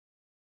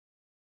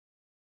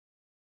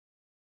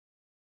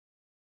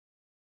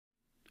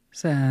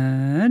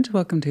Sag,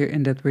 welcome to your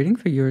in-depth reading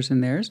for yours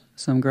and theirs.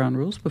 Some ground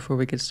rules before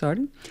we get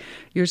started.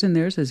 Yours and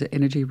theirs is an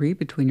energy read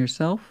between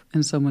yourself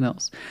and someone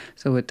else.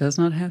 So it does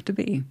not have to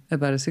be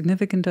about a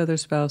significant other,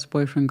 spouse,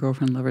 boyfriend,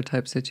 girlfriend, lover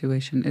type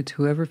situation. It's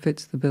whoever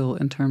fits the bill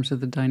in terms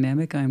of the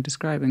dynamic I am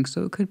describing.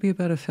 So it could be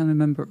about a family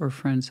member or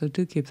friend. So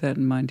do keep that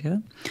in mind, yeah?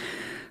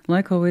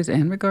 Like always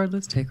and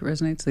regardless, take what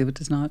resonates, leave what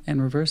does not,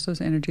 and reverse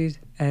those energies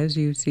as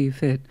you see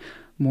fit.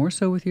 More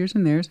so with yours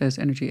and theirs, as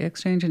energy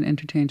exchange and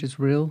interchange is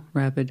real,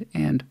 rapid,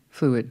 and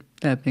fluid.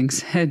 That being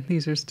said,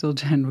 these are still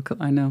general.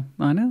 I know,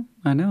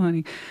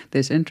 honey.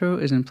 This intro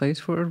is in place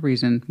for a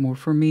reason, more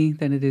for me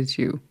than it is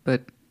you,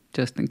 but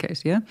just in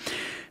case, yeah?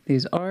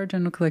 These are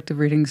general collective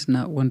readings,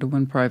 not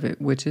one-to-one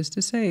private, which is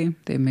to say,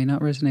 they may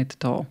not resonate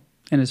at all.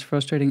 And as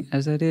frustrating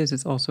as that is,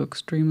 it's also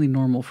extremely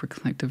normal for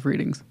collective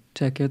readings.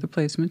 Check your other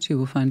placements, you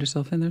will find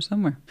yourself in there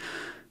somewhere.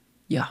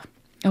 Yeah.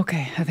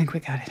 Okay, I think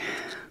we got it.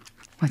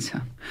 What's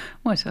up?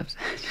 What's up, Sag?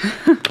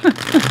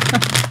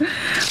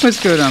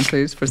 What's going on,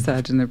 please, for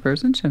Sag in their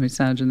person? Show me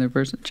Sag in their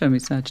person. Show me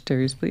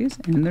Sagittarius, please,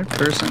 in their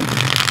person.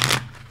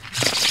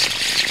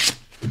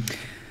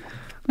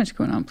 What's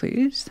going on,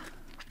 please?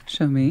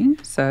 Show me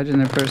Sag in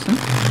their person.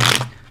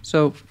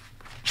 So,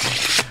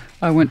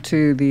 I went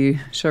to the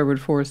Sherwood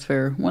Forest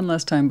Fair one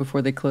last time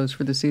before they closed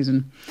for the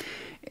season.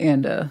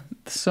 And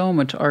so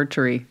much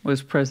archery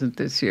was present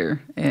this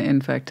year.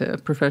 In fact,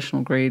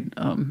 professional grade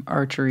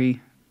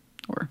archery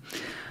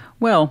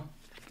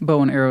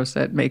bow and arrow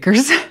set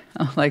makers,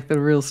 like the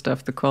real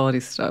stuff, the quality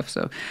stuff.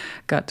 So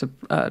got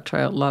to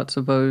try out lots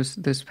of bows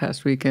this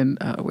past weekend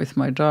with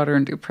my daughter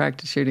and do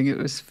practice shooting. It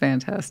was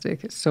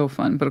fantastic. It's so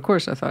fun. But of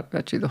course, I thought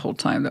about you the whole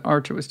time. The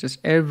archer was just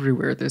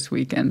everywhere this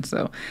weekend.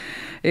 So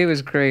it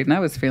was great. And I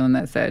was feeling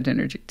that Sag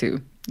energy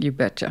too. You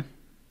betcha.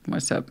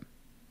 What's up?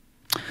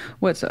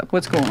 What's up?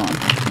 What's going on?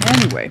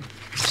 Anyway,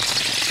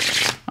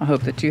 I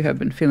hope that you have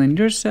been feeling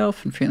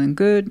yourself and feeling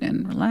good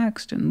and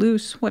relaxed and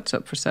loose. What's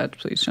up for Sag,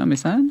 please? Show me,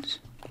 Sag.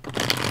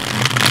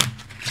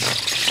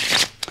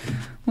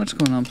 What's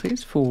going on,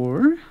 please,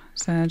 for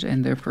Sag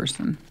and their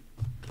person?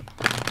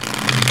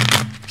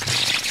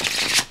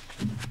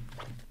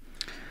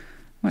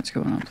 What's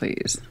going on,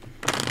 please?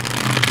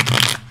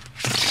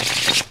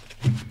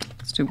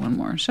 Let's do one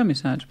more. Show me,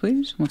 Sag,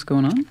 please. What's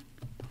going on?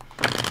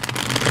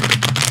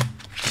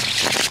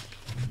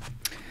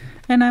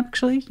 And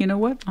actually, you know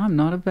what? I'm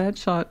not a bad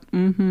shot.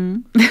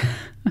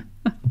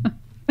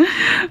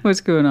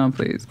 What's going on,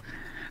 please?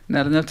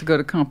 Not enough to go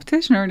to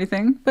competition or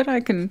anything, but I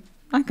can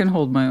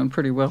hold my own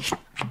pretty well.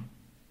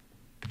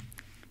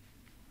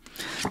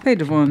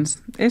 Page of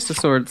Wands, Ace of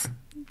Swords,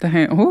 the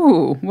hand.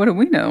 Ooh, what do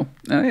we know?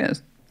 Oh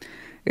yes,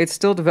 it's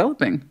still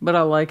developing, but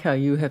I like how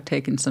you have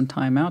taken some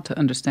time out to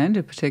understand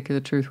your particular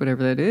truth,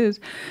 whatever that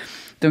is.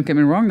 Don't get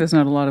me wrong, there's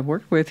not a lot of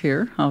work with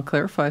here. I'll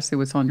clarify, see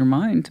what's on your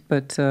mind.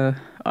 But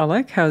I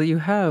like how you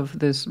have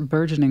this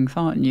burgeoning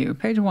thought in you.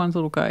 Page of Wands,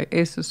 little guy,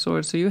 Ace of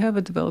Swords. So you have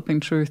a developing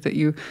truth that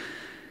you,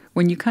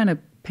 when you kind of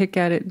pick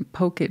at it and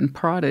poke it and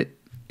prod it,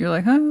 you're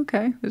like, oh,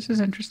 okay, this is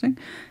interesting.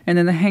 And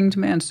then the Hanged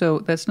Man. So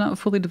that's not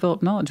fully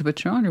developed knowledge,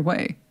 but you're on your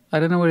way. I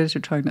don't know what it is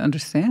you're trying to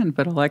understand,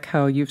 but I like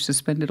how you've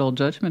suspended all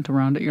judgment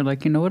around it. You're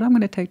like, you know what? I'm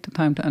going to take the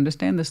time to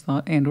understand this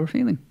thought and or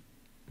feeling.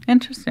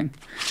 Interesting.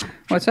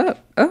 What's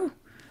up? Oh.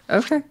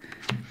 Okay.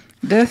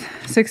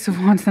 Death, Six of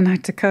Wands, the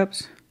Knight of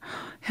Cups.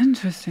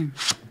 Interesting.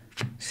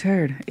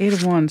 Shared, Eight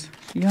of Wands.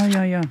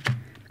 Yeah.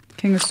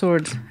 King of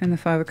Swords and the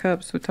Five of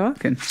Cups. We're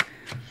talking.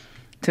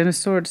 Ten of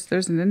Swords.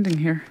 There's an ending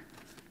here.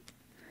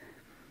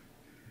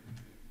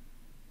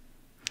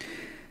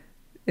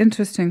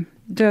 Interesting.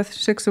 Death,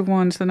 Six of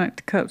Wands, the Knight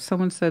of Cups.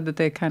 Someone said that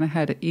they kind of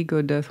had an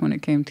ego death when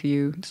it came to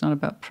you. It's not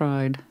about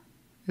pride.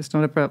 It's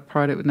not about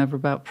pride. It was never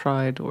about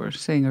pride or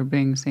seeing or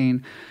being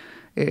seen.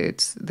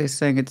 They're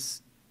saying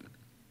it's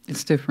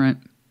different.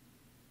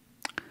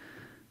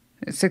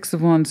 Six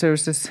of Wands, there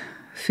was this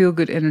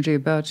feel-good energy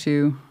about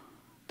you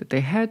that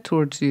they had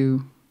towards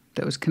you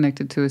that was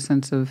connected to a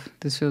sense of,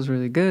 this feels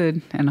really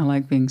good, and I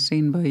like being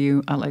seen by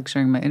you. I like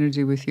sharing my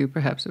energy with you.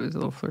 Perhaps it was a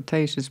little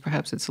flirtatious.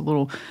 Perhaps it was a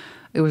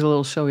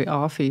little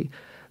showy-offy.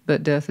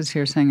 But Death is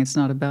here saying it's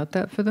not about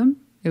that for them.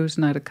 It was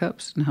Knight of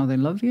Cups and how they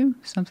love you,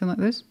 something like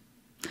this.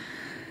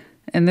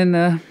 And then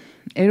the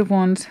Eight of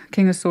Wands,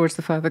 King of Swords,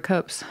 the Five of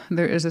Cups.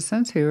 There is a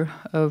sense here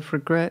of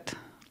regret,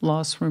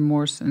 loss,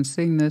 remorse, and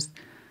seeing this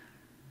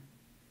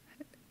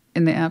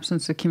in the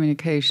absence of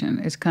communication.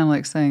 It's kind of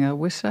like saying, I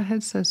wish I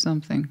had said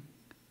something.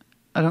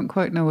 I don't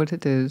quite know what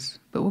it is,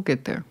 but we'll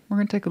get there. We're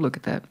going to take a look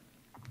at that.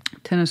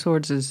 Ten of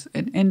Swords is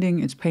an ending.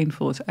 It's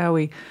painful. It's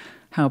owie.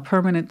 How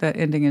permanent that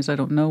ending is, I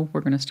don't know.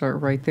 We're going to start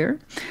right there.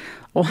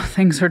 All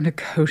things are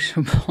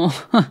negotiable.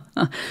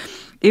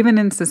 Even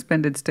in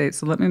suspended state.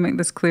 So let me make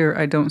this clear.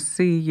 I don't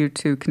see you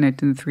two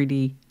connect in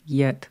 3D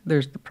yet.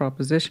 There's the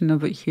proposition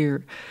of it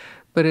here.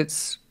 But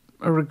it's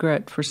a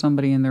regret for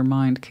somebody in their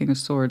mind. King of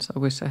Swords, I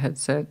wish I had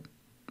said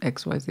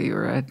XYZ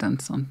or I had done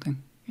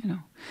something,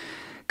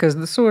 Because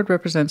the sword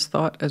represents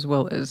thought as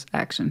well as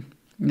action.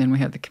 And then we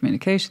have the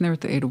communication there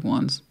with the Eight of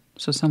Wands.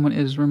 So someone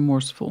is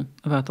remorseful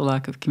about the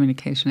lack of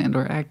communication and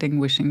or acting,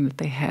 wishing that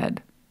they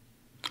had.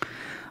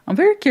 I'm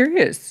very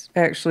curious,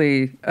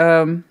 actually.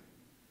 I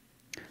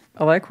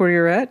like where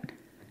you're at.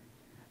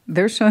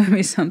 They're showing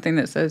me something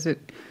that says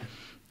it,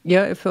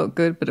 yeah, it felt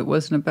good, but it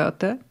wasn't about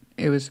that.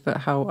 It was about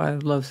how I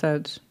love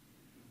Sag.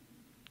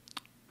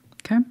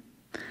 Okay.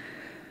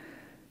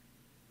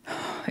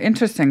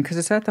 Interesting, because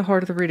it's at the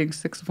heart of the reading,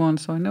 Six of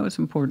Wands, so I know it's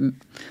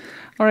important.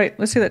 All right,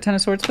 let's see that Ten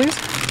of Swords, please.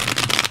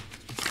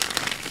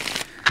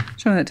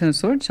 Show me that Ten of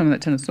Swords, show me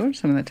that Ten of Swords,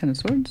 show me that Ten of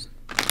Swords.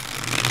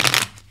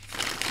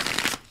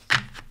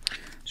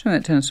 Show me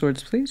that Ten of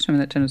Swords, please. Show me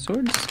that Ten of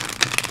Swords.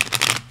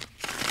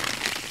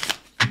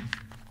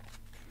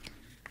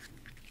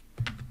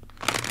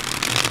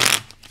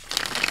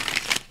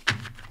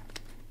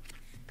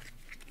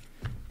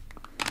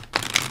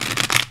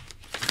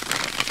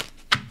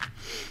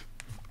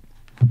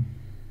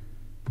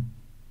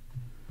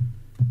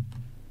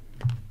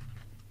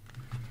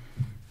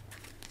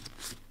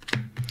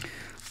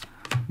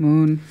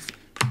 Moon,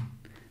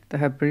 the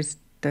High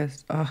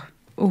Priestess.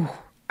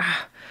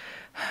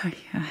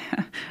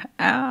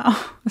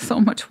 Ow, so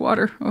much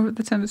water over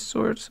the Ten of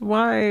Swords.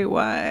 Why,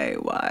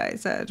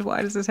 Sag?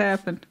 Why does this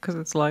happen? Because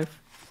it's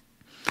life.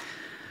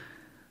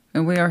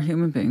 And we are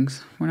human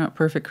beings. We're not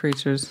perfect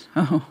creatures.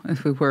 Oh,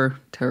 if we were,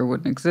 terror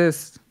wouldn't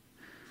exist.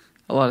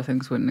 A lot of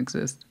things wouldn't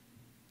exist.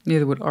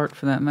 Neither would art,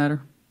 for that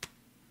matter.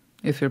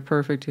 If you're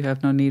perfect, you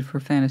have no need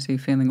for fantasy,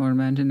 feeling, or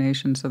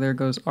imagination. So there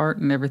goes art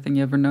and everything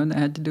you ever known that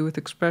had to do with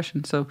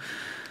expression. So,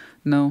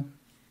 no.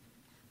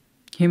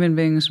 Human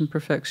beings and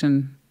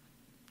perfection,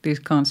 these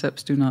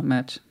concepts do not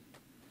match.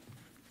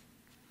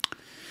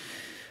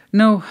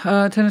 No,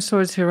 Ten of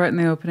Swords here right in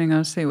the opening.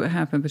 I'll see what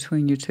happened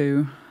between you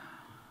two.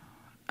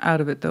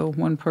 Out of it, though,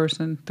 one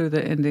person, through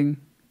the ending,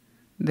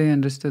 they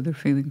understood their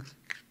feelings.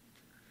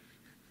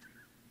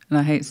 And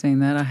I hate saying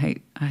that. I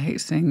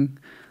hate saying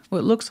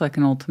what looks like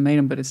an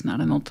ultimatum, but it's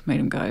not an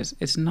ultimatum, guys.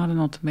 It's not an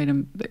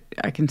ultimatum.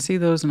 I can see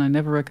those, and I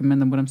never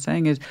recommend them. What I'm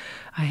saying is,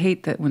 I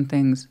hate that when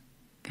things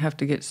have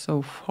to get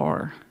so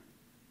far,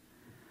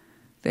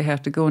 they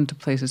have to go into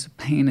places of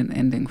pain and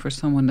ending for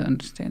someone to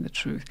understand the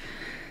truth.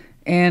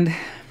 And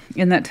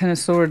in that Ten of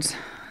Swords,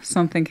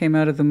 something came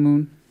out of the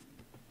Moon.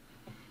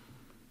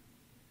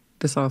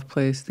 The soft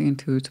place, the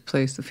intuitive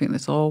place, the feeling.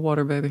 It's all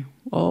water, baby.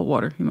 All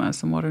water. You might have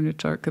some water in your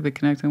chart. Could be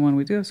connecting one.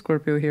 We do have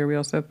Scorpio here. We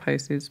also have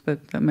Pisces,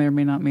 but that may or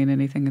may not mean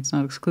anything. It's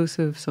not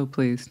exclusive, so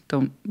please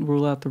don't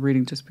rule out the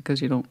reading just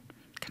because you don't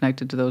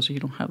connect it to those or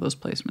you don't have those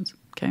placements,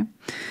 okay?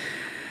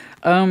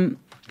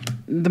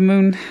 The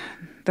Moon,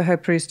 the High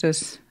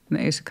Priestess, and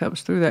the Ace of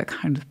Cups, through that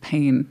kind of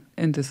pain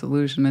and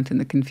disillusionment and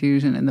the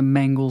confusion and the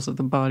mangles of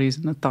the bodies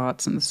and the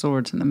thoughts and the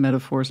swords and the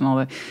metaphors and all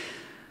that,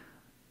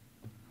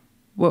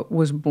 what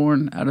was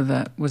born out of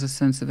that was a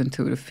sense of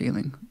intuitive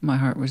feeling. My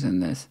heart was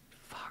in this.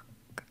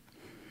 Fuck.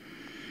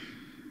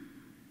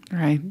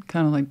 Right,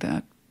 kind of like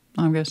that.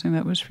 I'm guessing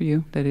that was for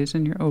you. That is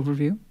in your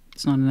overview.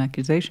 It's not an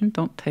accusation.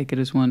 Don't take it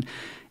as one.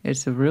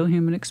 It's a real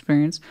human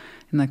experience.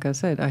 And like I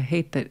said, I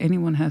hate that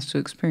anyone has to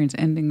experience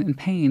ending and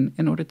pain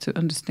in order to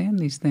understand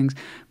these things.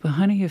 But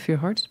honey, if your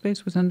heart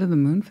space was under the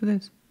moon for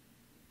this,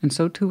 and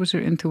so too was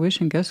your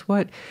intuition, guess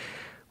what?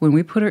 When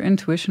we put our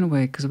intuition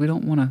away because we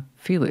don't want to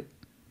feel it,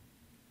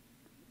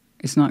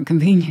 it's not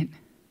convenient.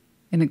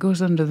 And it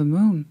goes under the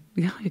moon.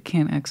 You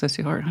can't access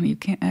your heart, honey. You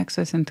can't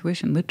access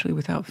intuition literally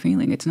without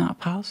feeling. It's not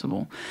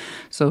possible.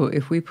 So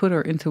if we put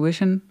our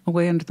intuition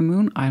away under the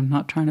moon, I'm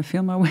not trying to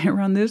feel my way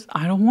around this.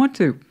 I don't want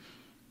to.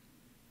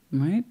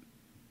 Right?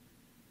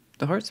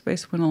 The heart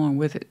space went along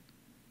with it.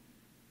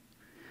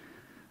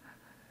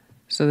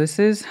 So this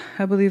is,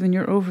 I believe, in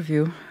your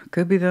overview.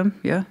 Could be them,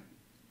 yeah.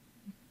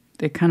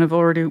 They kind of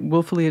already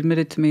willfully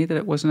admitted to me that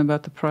it wasn't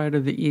about the pride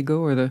or the ego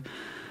or the...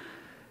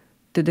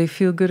 Did they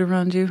feel good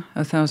around you?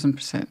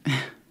 1,000%.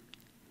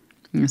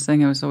 I'm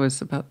saying it was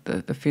always about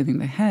the feeling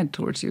they had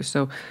towards you.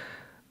 So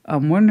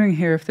I'm wondering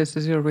here if this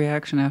is your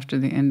reaction after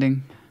the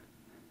ending.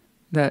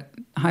 That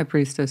High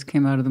Priestess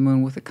came out of the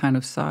moon with a kind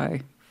of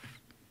sigh.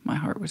 My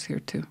heart was here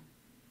too.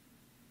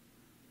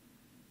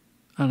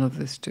 I love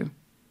this too.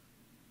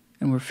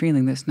 And we're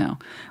feeling this now,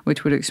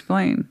 which would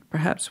explain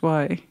perhaps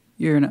why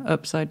you're in an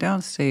upside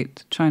down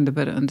state trying to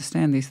better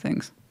understand these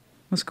things.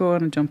 Let's go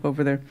on and jump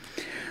over there.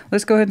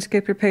 Let's go ahead and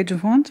skip your Page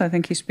of Wands. I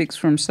think he speaks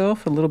for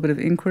himself. A little bit of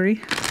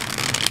inquiry.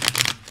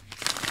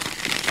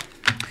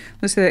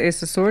 Let's see that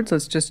Ace of Swords.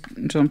 Let's just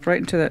jump right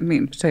into that meat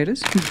and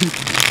potatoes,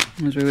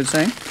 as we would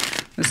say.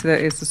 Let's see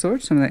that Ace of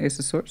Swords. Some of that Ace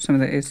of Swords. Some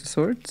of that Ace of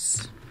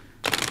Swords.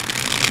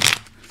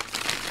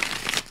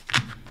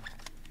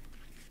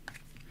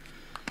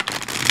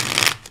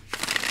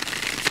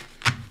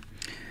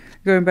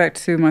 Going back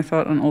to my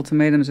thought on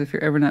ultimatums, if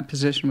you're ever in that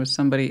position with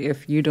somebody,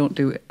 if you don't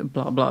do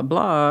blah, blah,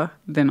 blah,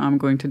 then I'm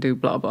going to do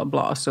blah, blah,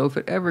 blah. So if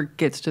it ever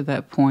gets to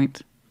that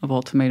point of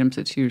ultimatums,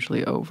 it's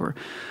usually over.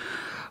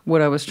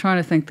 What I was trying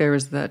to think there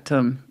is that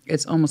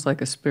it's almost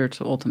like a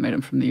spiritual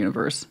ultimatum from the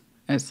universe.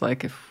 It's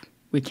like, if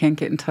we can't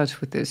get in touch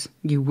with this,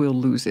 you will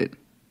lose it.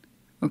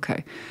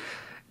 Okay.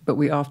 But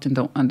we often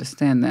don't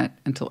understand that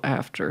until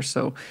after.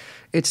 So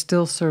it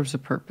still serves a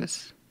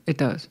purpose. It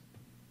does.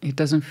 It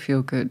doesn't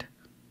feel good.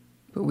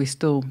 but we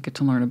still get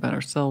to learn about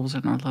ourselves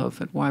and our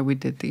love and why we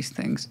did these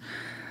things.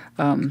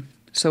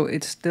 So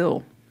it's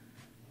still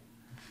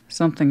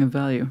something of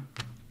value,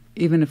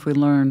 even if we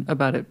learn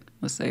about it,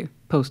 let's say,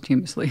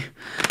 posthumously,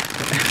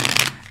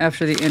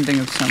 after the ending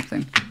of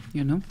something,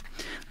 you know?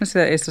 Let's see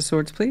that Ace of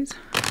Swords, please.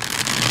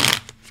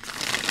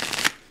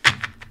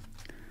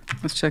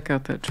 Let's check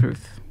out that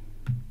truth.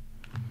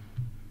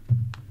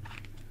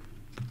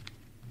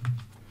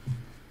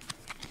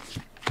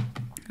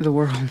 The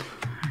World.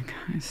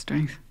 Okay,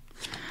 Strength.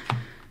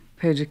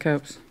 Page of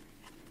Cups.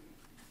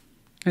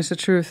 It's a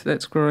truth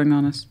that's growing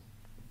on us.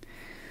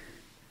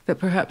 That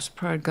perhaps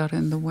pride got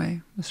in the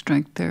way. The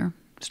Strength there.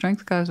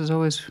 Strength, guys, is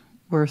always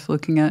worth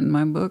looking at in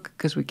my book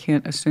because we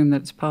can't assume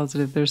that it's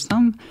positive. There's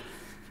some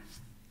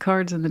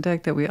cards in the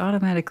deck that we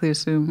automatically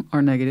assume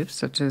are negative,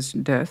 such as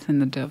Death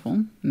and the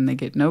Devil, and they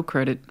get no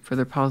credit for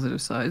their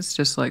positive sides,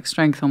 just like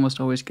Strength almost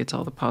always gets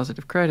all the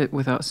positive credit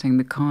without seeing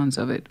the cons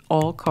of it.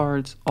 All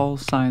cards, all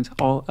signs,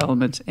 all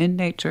elements in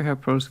nature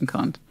have pros and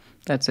cons.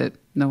 That's it.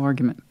 No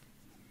argument.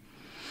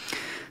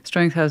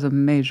 Strength has a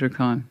major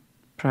con.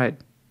 Pride.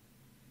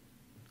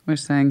 We're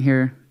saying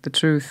here the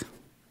truth,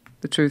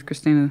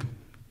 Christina,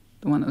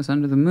 the one that was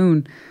under the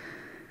moon.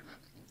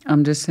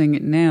 I'm just saying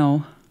it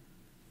now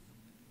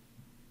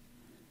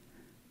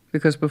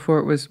because before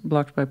it was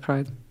blocked by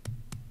pride.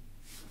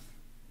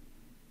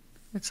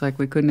 It's like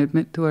we couldn't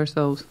admit to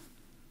ourselves,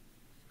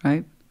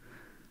 right,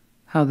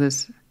 how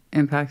this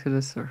impacted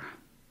us or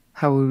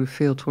how we would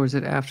feel towards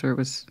it after it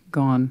was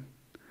gone.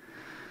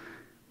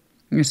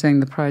 You're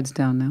saying the pride's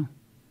down now.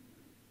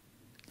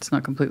 It's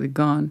not completely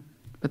gone,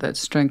 but that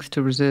strength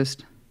to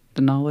resist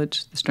the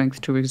knowledge, the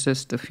strength to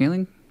resist the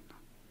feeling.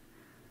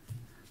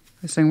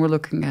 They're saying we're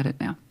looking at it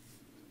now.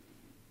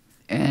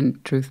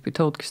 And truth be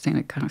told,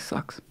 Christina, it kind of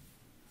sucks.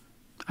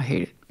 I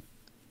hate it.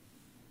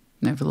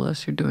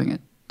 Nevertheless, you're doing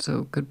it.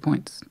 So good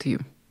points to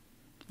you.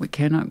 We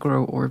cannot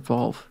grow or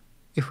evolve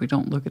if we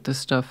don't look at the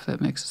stuff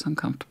that makes us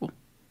uncomfortable,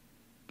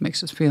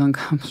 makes us feel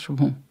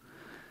uncomfortable,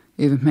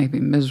 even maybe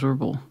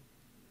miserable.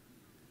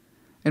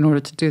 In order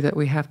to do that,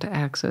 we have to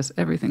access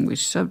everything we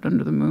shoved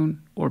under the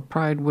moon, or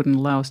pride wouldn't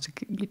allow us to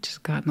get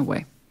just got in the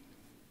way.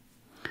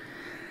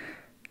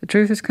 The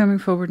truth is coming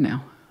forward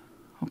now.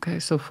 Okay,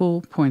 so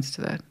full points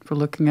to that. For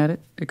looking at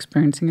it,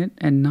 experiencing it,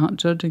 and not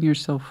judging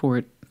yourself for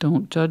it.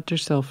 Don't judge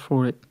yourself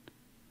for it.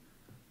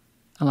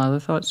 Allow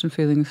the thoughts and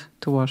feelings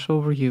to wash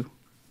over you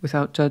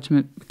without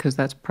judgment, because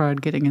that's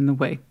pride getting in the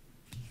way.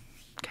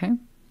 Okay?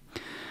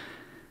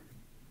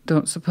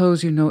 Don't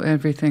suppose you know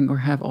everything or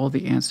have all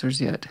the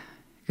answers yet.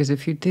 Because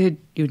if you did,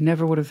 you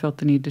never would have felt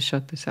the need to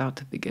shut this out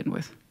to begin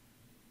with.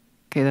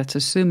 Okay, that's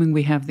assuming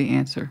we have the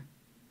answer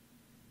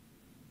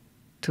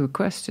to a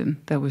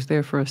question that was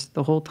there for us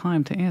the whole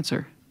time to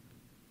answer.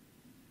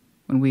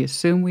 When we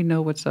assume we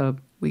know what's up,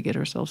 we get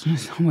ourselves into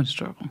so much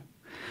trouble.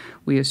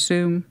 We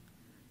assume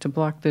to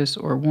block this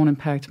or it won't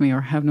impact me or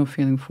have no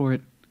feeling for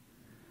it.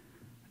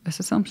 That's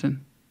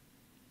assumption.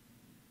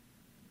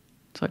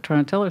 It's like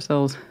trying to tell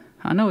ourselves,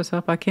 I know it's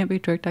up, I can't be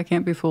tricked, I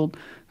can't be fooled.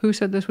 Who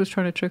said this was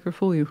trying to trick or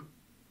fool you?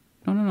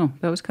 No.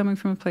 That was coming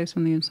from a place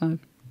on the inside.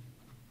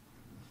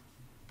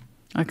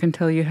 I can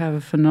tell you have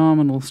a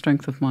phenomenal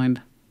strength of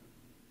mind.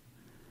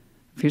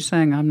 If you're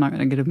saying, I'm not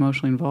going to get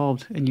emotionally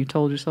involved, and you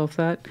told yourself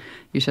that,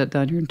 you shut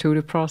down your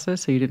intuitive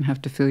process so you didn't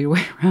have to feel your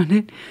way around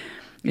it,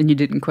 and you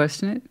didn't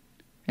question it,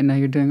 and now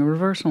you're doing a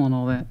reversal on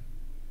all that.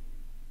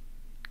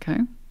 Okay?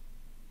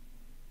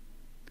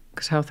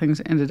 Because how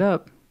things ended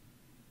up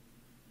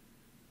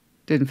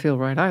didn't feel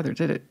right either,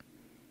 did it?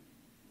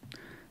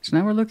 So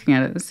now we're looking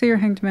at it. Let's see your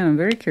Hanged Man. I'm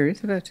very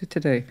curious about you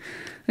today.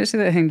 Let's see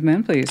that Hanged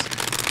Man, please.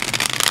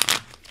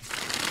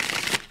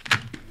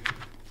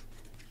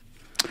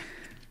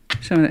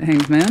 Show me that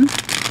Hanged Man.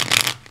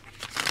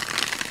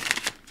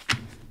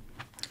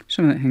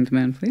 Show me that Hanged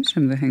Man, please. Show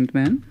me the Hanged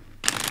Man.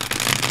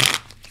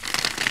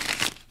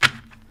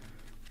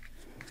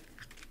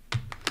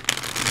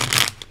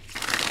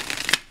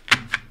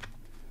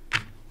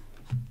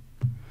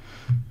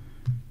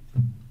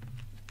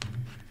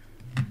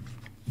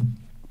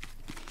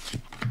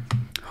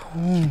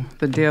 Oh,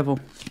 the Devil,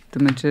 the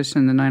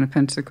Magician, the Nine of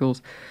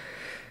Pentacles.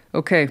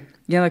 Okay,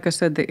 yeah, like I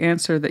said, the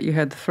answer that you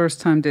had the first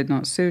time did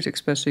not suit,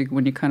 especially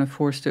when you kind of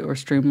forced it or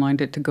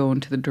streamlined it to go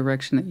into the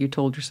direction that you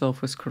told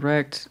yourself was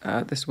correct.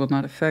 This will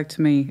not affect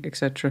me,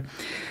 etc.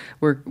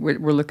 We're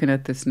looking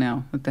at this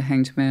now with the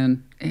Hanged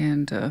Man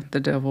and the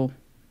Devil,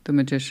 the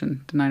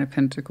Magician, the Nine of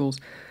Pentacles.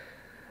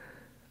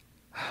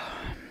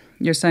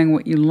 You're saying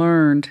what you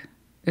learned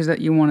is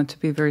that you wanted to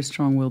be very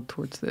strong-willed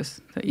towards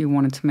this, that you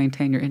wanted to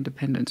maintain your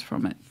independence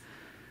from it,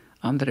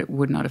 that it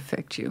would not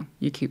affect you.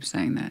 You keep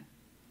saying that.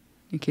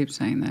 You keep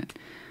saying that.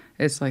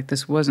 It's like,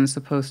 this wasn't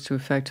supposed to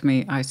affect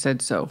me. I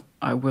said so.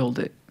 I willed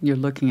it. You're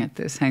looking at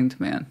this Hanged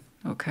Man,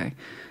 okay?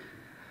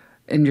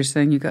 And you're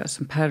saying you got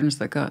some patterns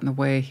that got in the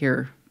way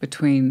here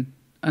between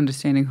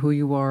understanding who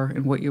you are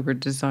and what you were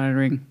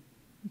desiring.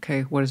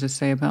 Okay, what does it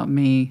say about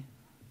me,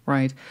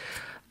 right?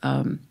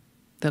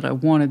 That I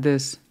wanted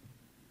this,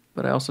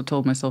 But I also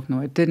told myself,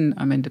 no, I didn't.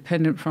 I'm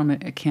independent from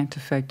it. It can't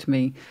affect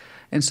me.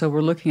 And so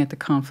we're looking at the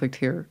conflict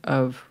here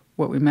of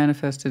what we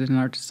manifested in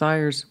our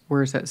desires,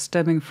 where is that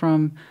stemming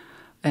from,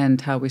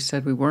 and how we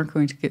said we weren't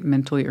going to get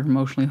mentally or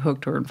emotionally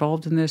hooked or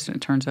involved in this, and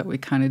it turns out we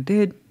kind of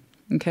did.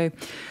 Okay?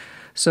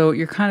 So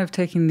you're kind of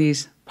taking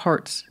these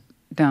parts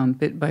down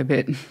bit by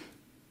bit.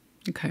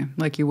 Okay?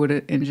 Like you would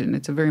an engine.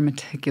 It's a very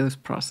meticulous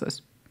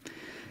process.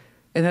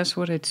 And that's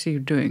what I'd see you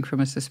doing from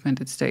a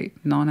suspended state,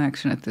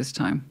 non-action at this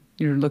time.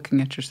 You're looking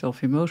at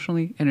yourself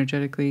emotionally,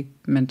 energetically,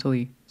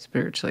 mentally,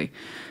 spiritually,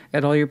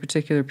 at all your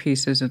particular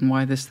pieces and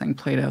why this thing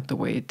played out the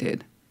way it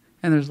did.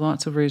 And there's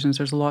lots of reasons.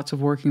 There's lots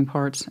of working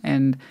parts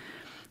and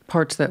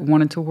parts that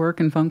wanted to work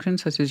and function,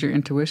 such as your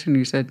intuition.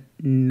 You said,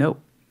 nope,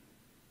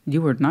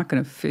 you were not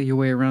going to feel your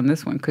way around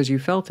this one because you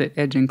felt it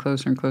edging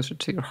closer and closer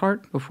to your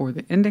heart before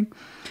the ending.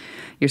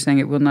 You're saying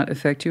it will not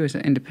affect you as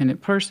an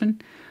independent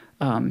person.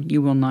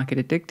 You will not get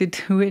addicted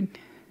to it.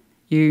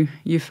 You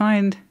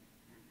find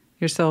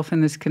yourself in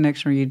this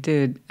connection, or you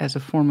did, as a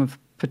form of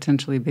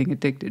potentially being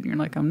addicted. And you're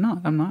like, I'm not.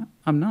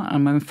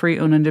 I'm a free,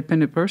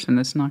 independent person.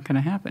 That's not going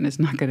to happen. It's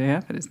not going to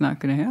happen. It's not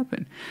going to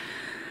happen.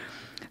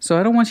 So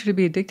I don't want you to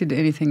be addicted to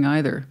anything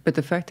either. But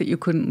the fact that you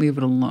couldn't leave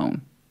it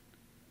alone,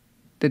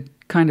 the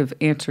kind of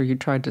answer you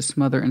tried to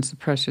smother and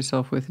suppress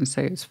yourself with and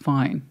say it's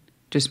fine,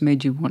 just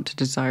made you want to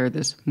desire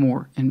this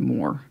more and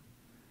more.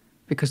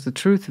 Because the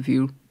truth of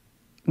you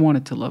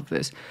wanted to love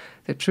this.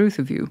 The truth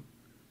of you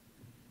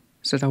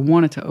said, I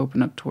wanted to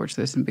open up towards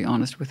this and be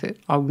honest with it.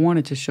 I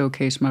wanted to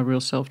showcase my real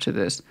self to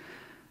this.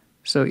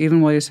 So even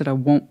while you said, I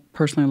won't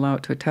personally allow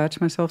it to attach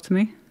myself to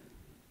me,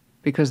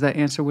 because that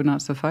answer would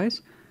not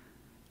suffice,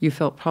 you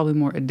felt probably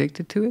more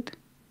addicted to it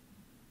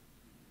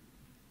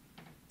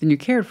than you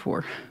cared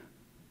for.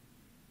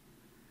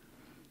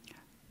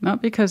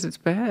 Not because it's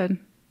bad,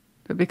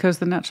 but because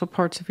the natural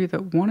parts of you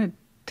that wanted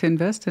to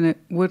invest in it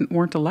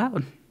weren't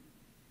allowed.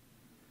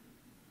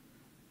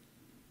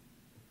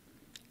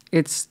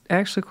 It's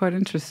actually quite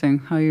interesting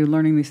how you're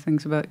learning these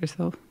things about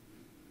yourself.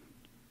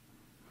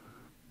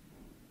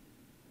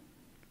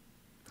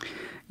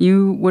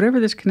 Whatever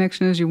this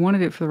connection is, you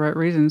wanted it for the right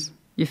reasons.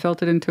 You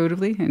felt it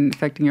intuitively and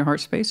affecting your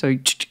heart space, so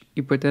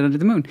you put that under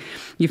the moon.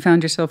 You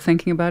found yourself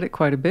thinking about it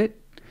quite a bit,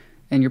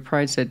 and your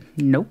pride said,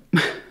 nope,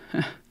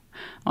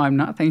 I'm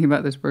not thinking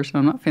about this person.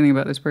 I'm not feeling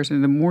about this person.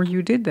 And the more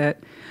you did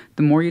that,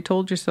 the more you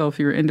told yourself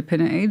you're an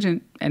independent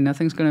agent and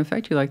nothing's going to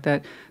affect you like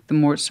that, the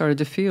more it started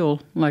to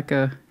feel like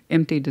a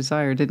empty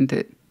desire, didn't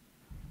it?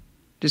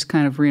 Just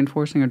kind of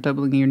reinforcing or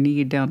doubling your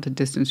need down to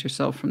distance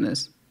yourself from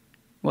this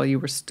while you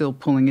were still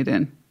pulling it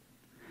in.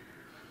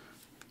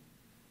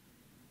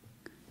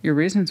 Your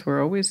reasons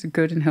were always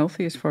good and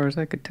healthy as far as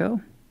I could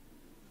tell.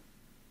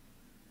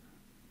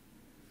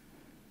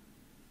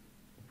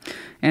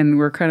 And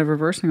we're kind of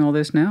reversing all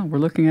this now. We're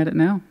looking at it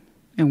now.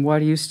 And why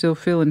do you still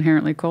feel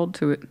inherently called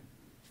to it?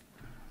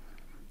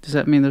 Does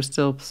that mean there's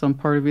still some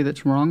part of you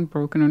that's wrong,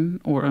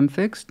 broken, or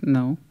unfixed?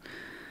 No.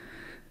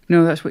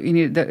 No, that's what you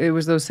needed. It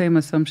was those same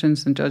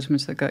assumptions and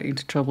judgments that got you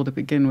into trouble to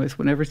begin with,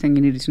 when everything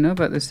you needed to know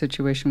about this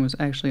situation was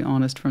actually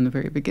honest from the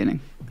very beginning.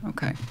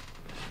 Okay.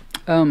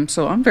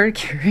 So I'm very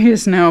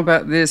curious now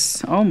about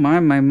this. Oh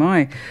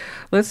my.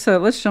 Let's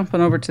jump on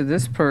over to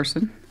this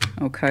person.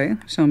 Okay.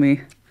 Show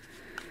me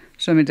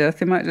death.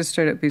 They might just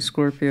straight up be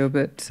Scorpio,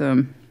 but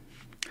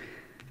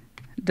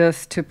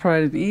death to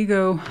pride and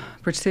ego,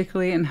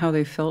 particularly in how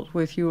they felt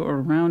with you or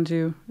around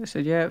you. They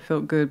said, yeah, it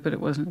felt good, but it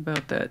wasn't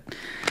about that.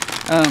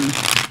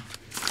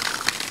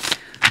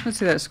 Let's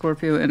see that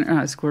Scorpio,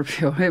 and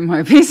Scorpio, it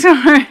might be,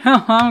 sorry.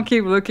 I don't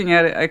keep looking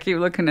at it. I keep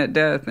looking at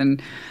death,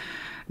 and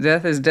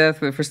death is death,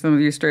 but for some of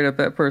you, straight up,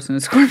 that person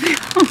is Scorpio.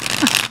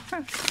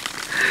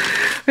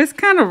 It's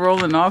kind of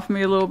rolling off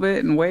me a little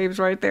bit in waves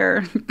right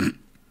there.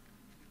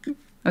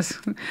 That's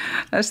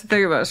the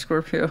thing about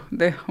Scorpio.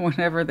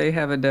 Whenever they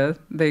have a death,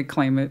 they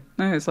claim it.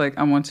 It's like,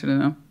 I want you to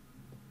know.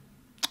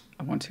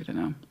 I want you to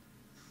know.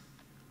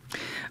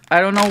 I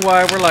don't know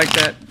why we're like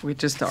that. We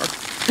just are.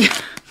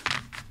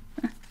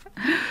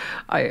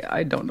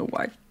 I don't know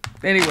why.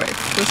 Anyway,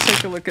 let's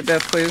take a look at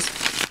death, please.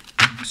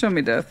 Show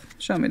me death.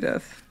 Show me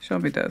death. Show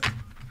me death.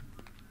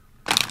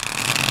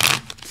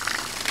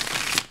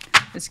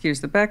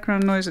 Excuse the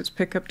background noise. It's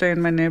pickup day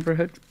in my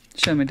neighborhood.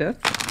 Show me death.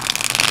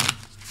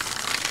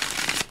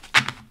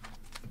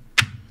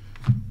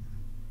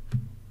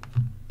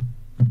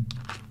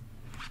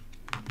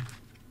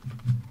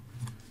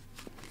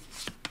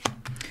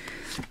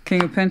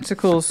 King of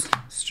Pentacles,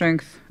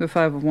 strength, the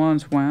Five of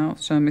Wands. Wow,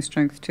 show me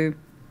strength too.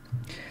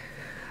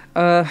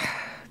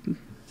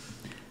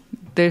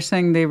 They're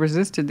saying they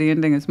resisted the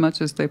ending as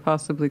much as they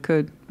possibly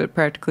could, but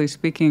practically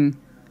speaking,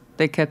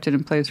 they kept it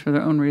in place for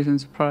their own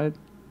reasons of pride.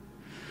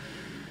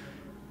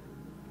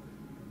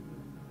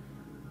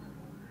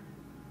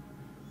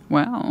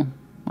 Wow,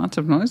 lots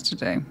of noise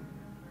today.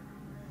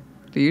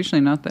 They're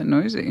usually not that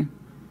noisy.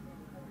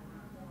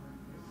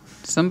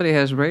 Somebody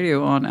has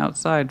radio on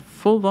outside,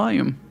 full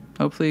volume.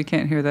 Hopefully you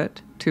can't hear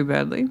that too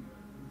badly.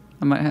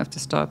 I might have to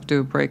stop,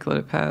 do a break, let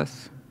it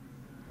pass.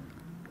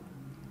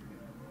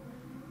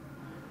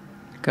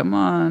 Come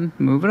on.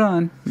 Move it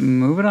on.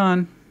 Move it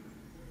on.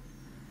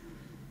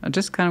 I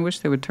just kind of wish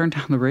they would turn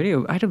down the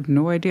radio. I have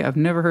no idea. I've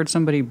never heard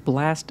somebody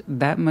blast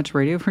that much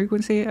radio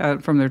frequency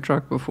out from their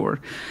truck before.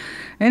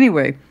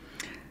 Anyway,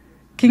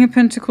 King of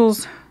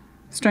Pentacles,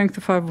 Strength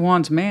of 5 of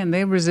Wands. Man,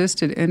 they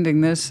resisted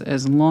ending this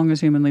as long as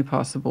humanly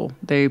possible.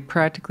 They,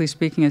 practically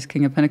speaking, as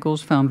King of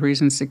Pentacles, found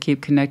reasons to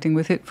keep connecting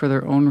with it for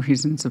their own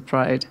reasons of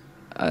pride.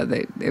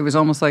 It was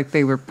almost like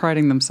they were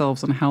priding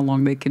themselves on how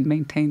long they could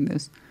maintain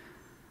this.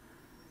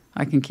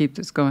 I can keep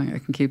this going. I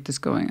can keep this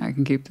going. I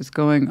can keep this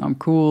going. I'm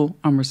cool.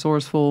 I'm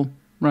resourceful,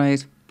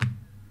 right?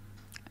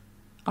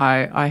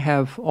 I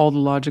have all the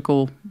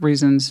logical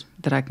reasons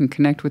that I can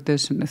connect with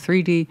this in the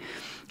 3D.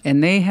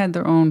 And they had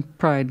their own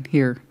pride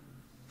here.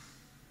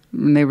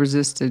 And they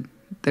resisted.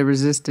 They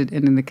resisted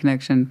ending the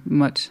connection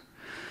much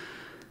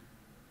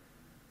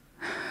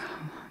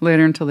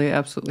later until they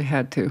absolutely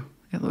had to,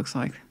 it looks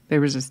like. They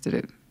resisted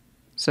it.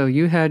 So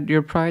you had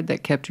your pride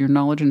that kept your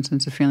knowledge and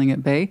sense of feeling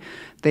at bay.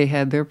 They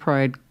had their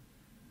pride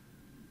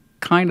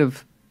kind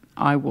of,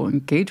 I will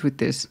engage with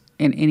this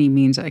in any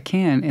means I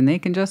can. And they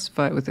can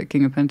justify it with the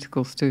King of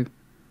Pentacles too.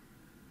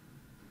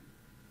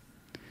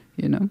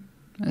 You know?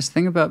 This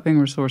thing about being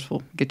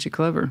resourceful, get you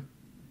clever.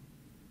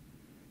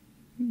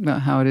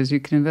 About how it is you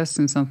can invest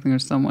in something or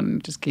someone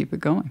and just keep it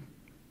going.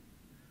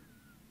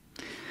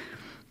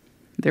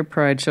 Their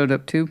pride showed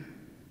up too.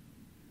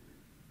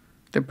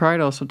 Their pride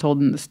also told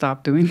them to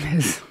stop doing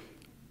this.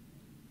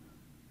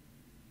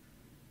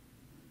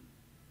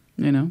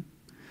 You know?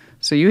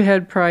 So you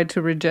had pride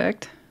to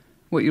reject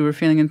what you were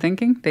feeling and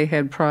thinking. They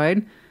had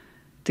pride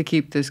to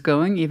keep this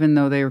going, even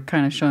though they were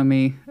kind of showing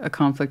me a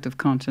conflict of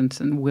conscience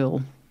and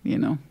will, you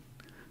know.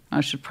 I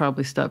should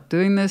probably stop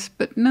doing this,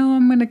 but no,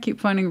 I'm going to keep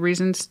finding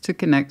reasons to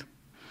connect.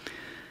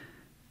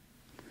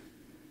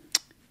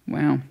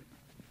 Wow.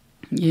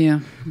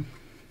 Yeah.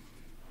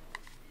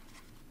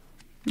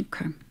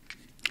 Okay.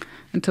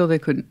 Until they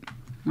couldn't,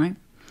 right?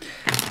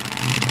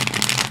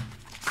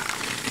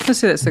 Let's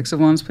see that 6 of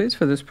Wands, please,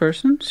 for this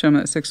person. Show me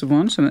that 6 of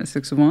Wands. Show me that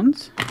 6 of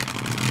Wands.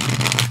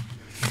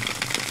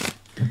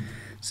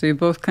 So you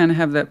both kind of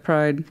have that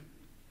pride,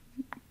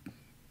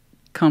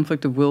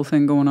 conflict of will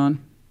thing going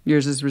on.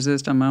 Yours is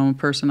resist. I'm my own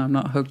person. I'm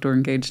not hooked or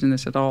engaged in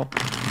this at all.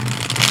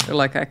 They're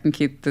like, I can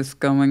keep this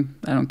going.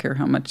 I don't care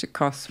how much it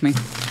costs me.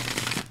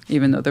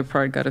 Even though their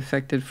pride got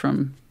affected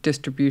from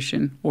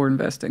distribution or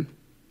investing.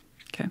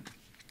 Okay.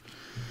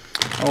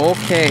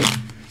 Okay.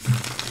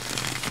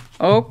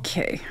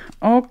 Okay.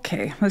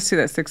 Okay. Let's see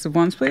that 6 of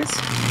Wands, please.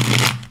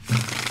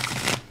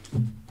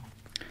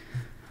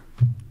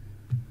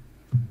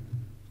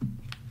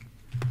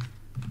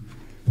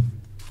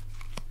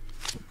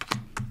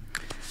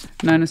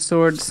 Nine of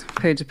Swords,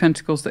 Page of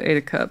Pentacles, the 8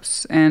 of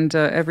Cups. And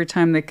every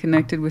time they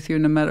connected with you,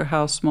 no matter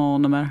how small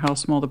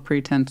the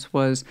pretense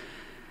was,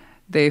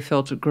 they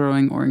felt a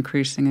growing or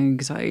increasing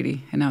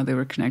anxiety. And now they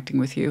were connecting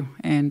with you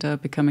and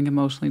becoming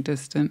emotionally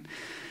distant.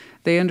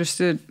 They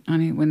understood,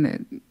 honey,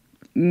 when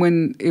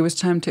it was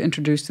time to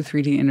introduce the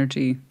 3D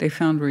energy, they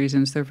found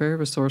reasons. They're very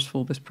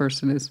resourceful, this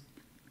person is.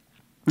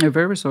 They're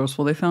very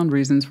resourceful. They found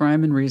reasons,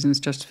 rhyme and reasons,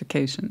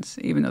 justifications.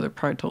 Even though their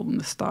pride told them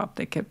to stop,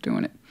 they kept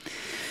doing it.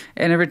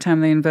 And every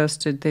time they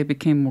invested, they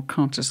became more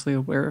consciously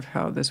aware of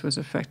how this was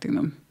affecting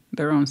them.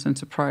 Their own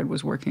sense of pride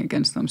was working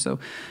against them. So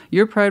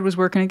your pride was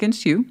working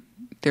against you.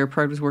 Their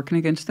pride was working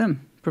against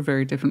them for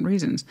very different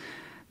reasons.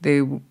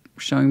 They were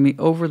showing me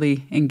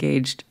overly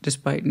engaged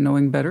despite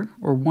knowing better,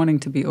 or wanting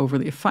to be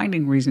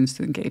finding reasons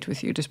to engage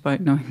with you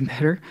despite knowing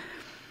better.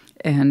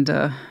 And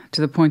to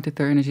the point that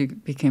their energy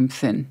became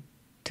thin,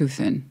 too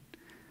thin.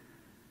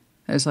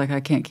 It's like, I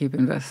can't keep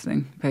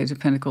investing. Page of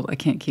Pentacles, I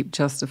can't keep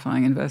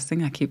justifying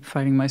investing. I keep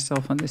fighting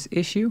myself on this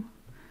issue.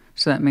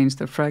 So that means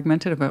they're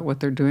fragmented about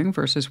what they're doing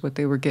versus what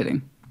they were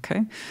getting.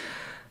 Okay?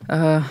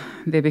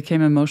 They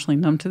became emotionally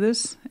numb to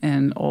this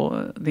and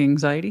all the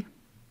anxiety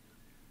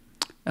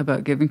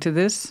about giving to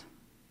this.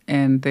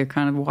 And they're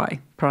kind of, why?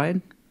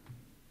 Pride?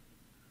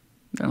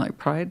 They're like,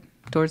 pride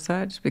towards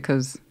Sag?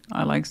 Because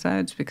I like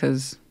Sag?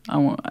 Because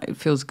it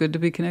feels good to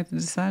be connected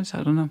to Sag?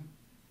 I don't know.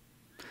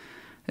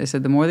 They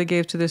said the more they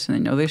gave to this, and they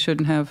know they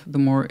shouldn't have, the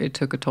more it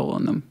took a toll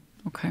on them.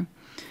 Okay?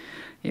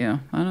 Yeah,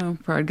 I know.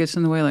 Pride gets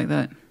in the way like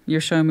that. You're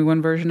showing me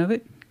one version of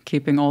it,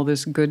 keeping all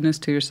this goodness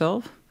to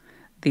yourself,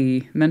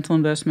 the mental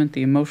investment,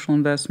 the emotional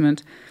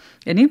investment,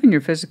 and even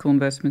your physical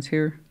investments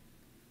here.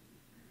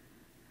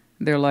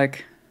 They're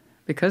like,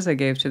 because I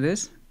gave to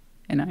this,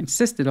 and I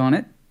insisted on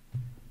it,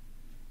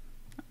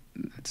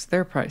 it's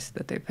their price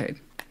that they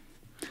paid.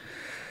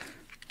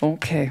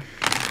 Okay.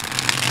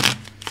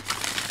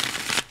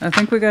 I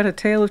think we got a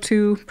tale of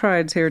two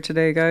prides here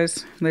today,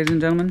 guys, ladies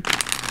and gentlemen.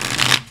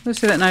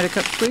 Let's see that Knight of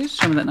Cups, please.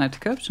 Show me that Knight of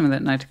Cups. Show me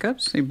that Knight of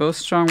Cups. You're both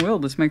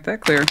strong-willed. Let's make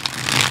that clear.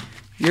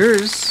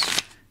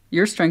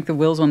 Your strength of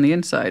will's on the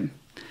inside.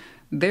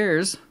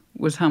 Theirs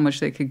was how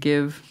much they could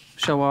give,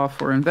 show off,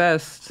 or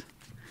invest.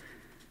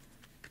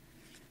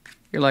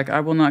 You're like, I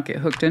will not get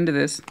hooked into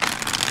this.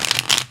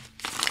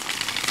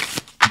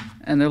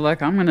 And they're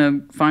like, I'm going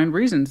to find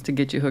reasons to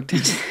get you hooked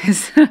into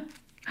this.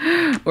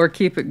 Or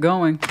keep it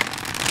going.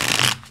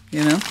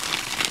 you know?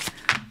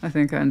 I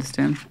think I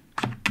understand.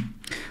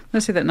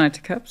 Let's see that Knight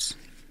of Cups.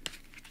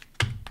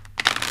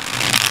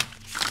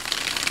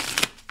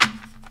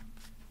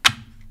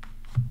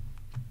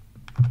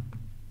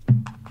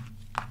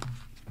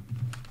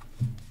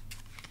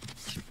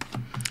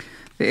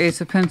 The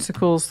Ace of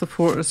Pentacles, the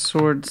Four of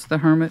Swords, the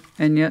Hermit,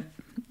 and yet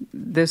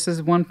this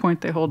is one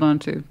point they hold on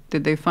to.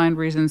 Did they find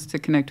reasons to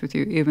connect with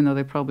you even though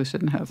they probably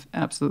shouldn't have?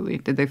 Absolutely.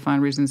 Did they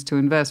find reasons to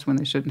invest when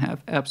they shouldn't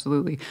have?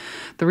 Absolutely.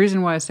 The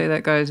reason why I say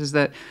that, guys, is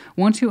that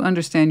once you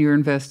understand you're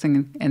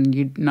investing and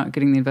you're not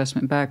getting the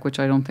investment back, which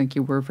I don't think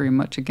you were very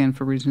much, again,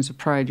 for reasons of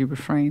pride, you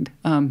refrained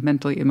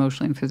mentally,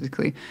 emotionally, and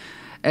physically.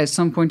 At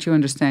some point you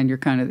understand you're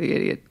kind of the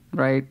idiot,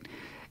 right?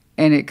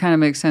 And it kind of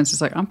makes sense.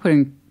 It's like, I'm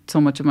putting so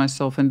much of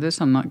myself into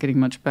this, I'm not getting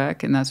much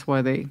back, and that's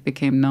why they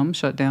became numb,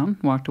 shut down,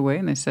 walked away,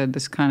 and they said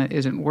this kind of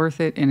isn't worth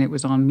it, and it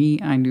was on me,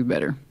 I knew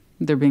better.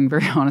 They're being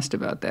very honest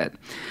about that.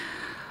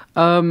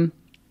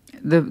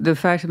 The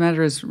fact of the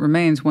matter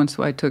remains, once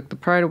I took the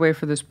pride away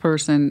for this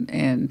person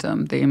and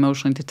they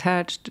emotionally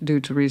detached due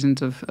to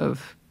reasons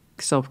of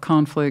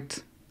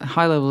self-conflict,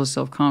 high levels of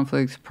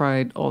self-conflict,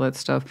 pride, all that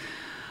stuff,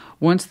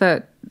 once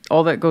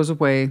all that goes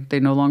away, they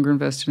no longer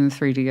invested in the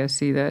 3D, I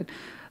see that.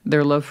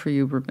 Their love for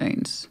you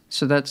remains.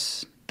 So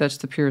that's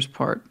the purest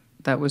part.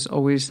 That was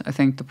always, I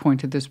think, the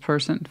point of this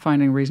person,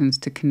 finding reasons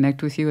to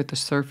connect with you at the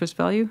surface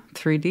value,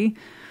 3D.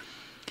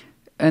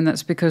 And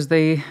that's because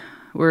they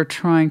were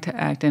trying to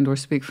act and or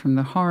speak from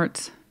the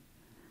heart.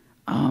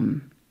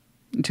 To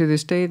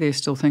this day, they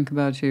still think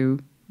about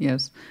you.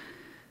 Yes.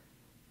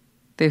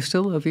 They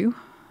still love you.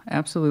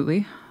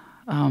 Absolutely.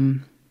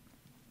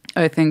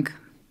 I think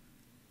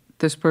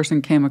this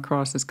person came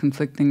across as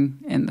conflicting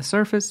in the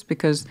surface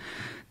because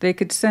they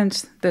could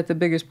sense that the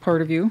biggest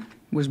part of you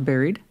was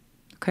buried,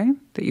 okay?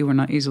 That you were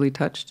not easily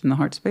touched in the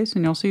heart space,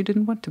 and also you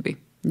didn't want to be.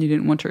 You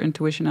didn't want your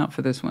intuition out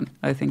for this one.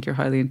 I think you're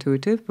highly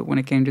intuitive, but when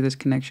it came to this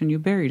connection, you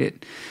buried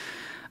it.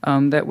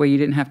 That way you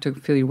didn't have to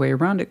feel your way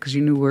around it because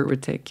you knew where it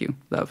would take you,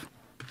 love.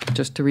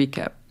 Just to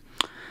recap.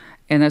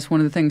 And that's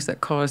one of the things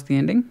that caused the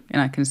ending, and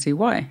I can see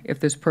why. If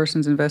this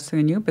person's investing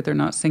in you, but they're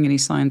not seeing any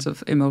signs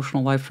of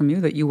emotional life from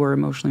you, that you were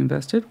emotionally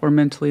invested or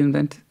mentally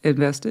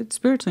invested,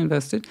 spiritually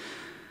invested,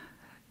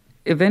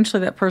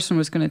 eventually that person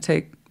was going to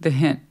take the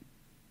hint.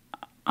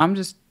 I'm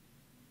just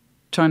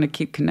trying to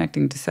keep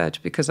connecting to Sag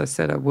because I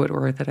said I would,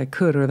 or that I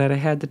could, or that I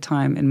had the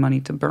time and money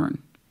to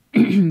burn.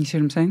 You see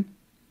what I'm saying?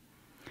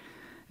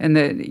 And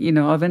that,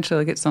 eventually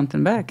I'll get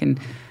something back. And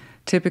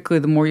typically,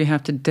 the more you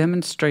have to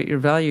demonstrate your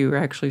value, you're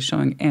actually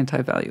showing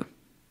anti-value.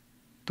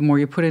 The more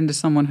you put into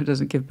someone who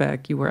doesn't give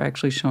back, you are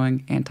actually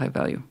showing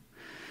anti-value.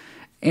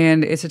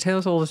 And it's a tale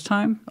as old as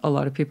time. A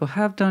lot of people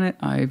have done it.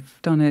 I've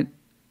done it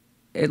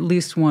at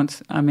least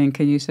once. I mean,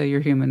 can you say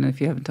you're human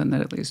if you haven't done that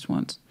at least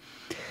once?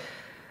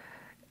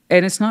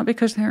 And it's not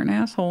because they're an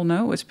asshole,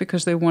 no. It's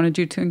because they wanted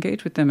you to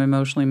engage with them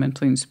emotionally,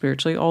 mentally, and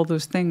spiritually. All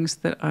those things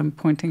that I'm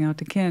pointing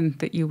out again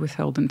that you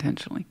withheld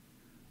intentionally.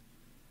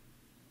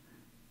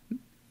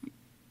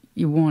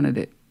 You wanted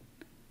it.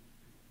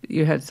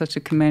 You had such a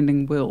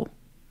commanding will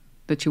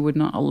that you would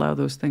not allow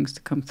those things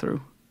to come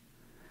through.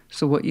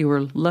 So what you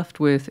were left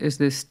with is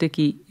this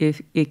sticky,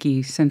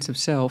 icky sense of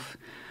self.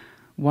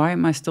 Why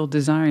am I still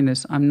desiring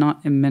this? I'm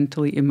not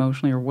mentally,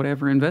 emotionally, or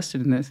whatever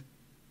invested in this.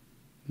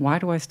 Why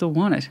do I still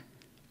want it?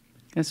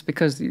 That's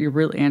because your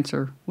real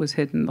answer was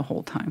hidden the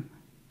whole time.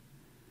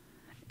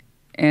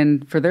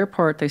 And for their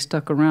part, they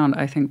stuck around,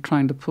 I think,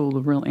 trying to pull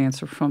the real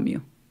answer from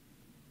you.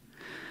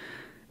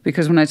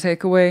 Because when I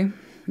take away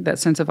that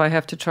sense of I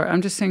have to try,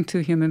 I'm just saying two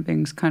human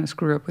beings kind of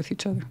screw up with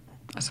each other,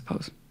 I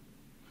suppose.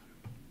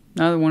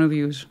 Neither one of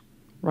you is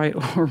right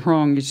or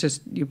wrong. It's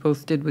just you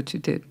both did what you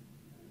did.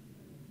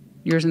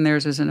 Yours and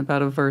theirs isn't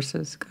about a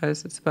versus,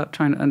 guys. It's about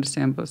trying to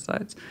understand both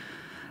sides.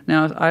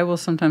 Now, I will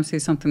sometimes see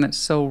something that's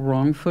so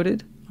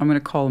wrong-footed, I'm going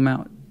to call them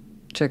out.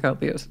 Check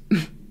out Leo's.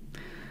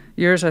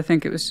 Yours, I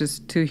think it was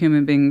just two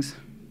human beings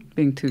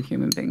being two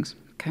human beings,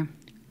 okay?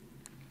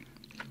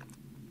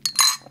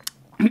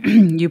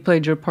 You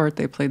played your part,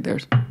 they played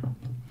theirs.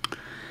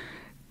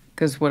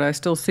 Because what I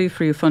still see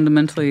for you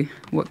fundamentally,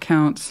 what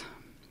counts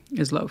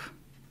is love.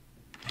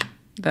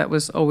 That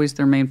was always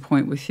their main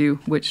point with you,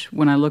 which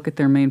when I look at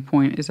their main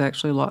point is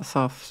actually a lot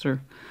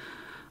softer.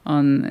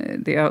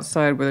 On the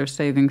outside where they're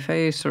saving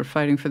face or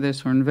fighting for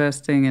this or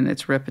investing and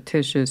it's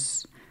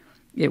repetitious,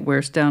 it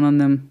wears down on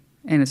them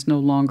and it's no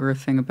longer a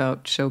thing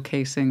about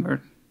showcasing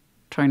or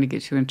trying to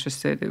get you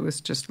interested. It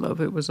was just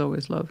love. It was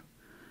always love.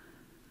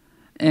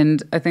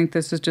 And I think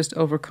this is just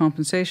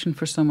overcompensation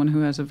for someone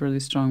who has a really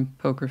strong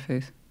poker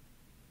face.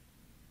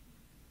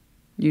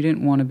 You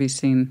didn't want to be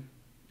seen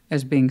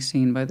as being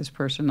seen by this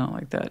person, not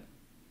like that.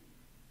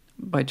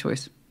 By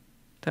choice.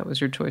 That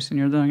was your choice, and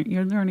you're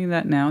learning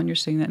that now, and you're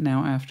seeing that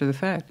now after the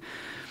fact.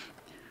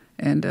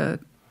 And they're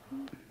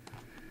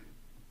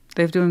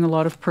doing a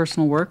lot of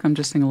personal work. I'm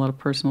just seeing a lot of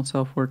personal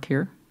self-work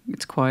here.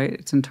 It's quiet.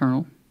 It's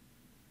internal.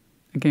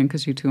 Again,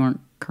 because you two aren't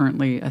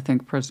currently, I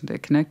think, present-day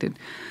connected.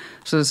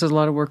 So this is a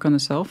lot of work on the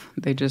self.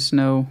 They just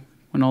know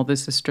when all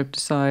this is stripped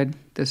aside,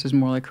 This is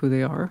more like who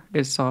they are.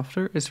 It's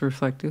softer, it's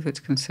reflective, it's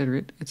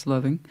considerate, it's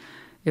loving,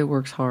 it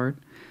works hard.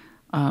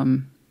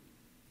 And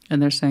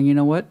they're saying, you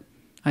know what?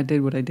 I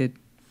did what I did.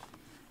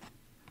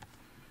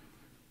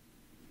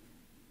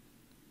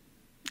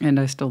 And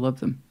I still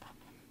love them.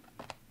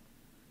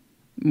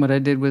 What I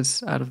did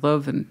was out of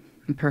love, and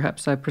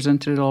perhaps I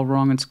presented it all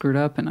wrong and screwed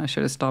up, and I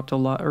should have stopped a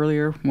lot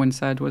earlier when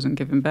Sag wasn't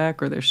giving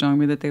back, or they're showing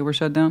me that they were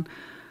shut down.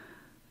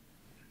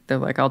 They're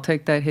like, I'll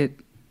take that hit,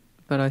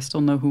 but I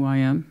still know who I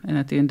am. And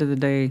at the end of the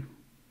day,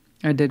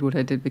 I did what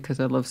I did because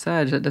I love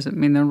Sag. That doesn't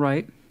mean they're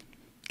right.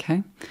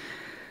 Okay?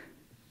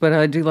 But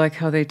I do like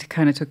how they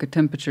kind of took a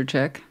temperature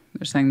check.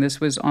 They're saying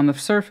this was on the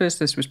surface,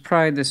 this was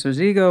pride, this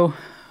was ego.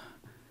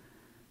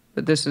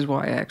 But this is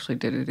why I actually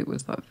did it. It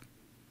was love.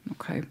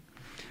 Okay.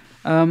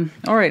 All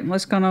right,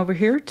 let's go on over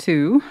here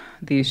to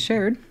the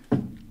shared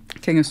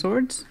King of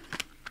Swords.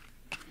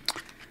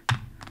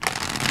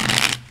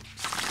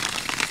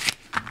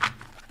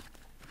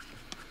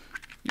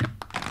 Yeah.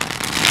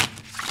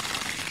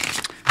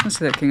 Let's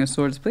see that King of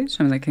Swords, please.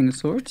 Show me that King of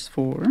Swords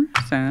for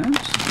Sag.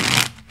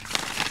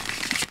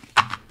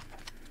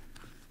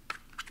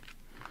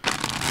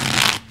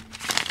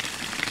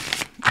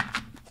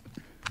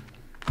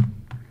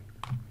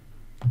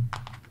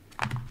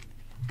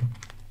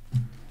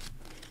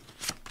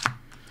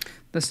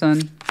 The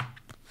Sun,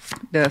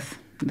 Death,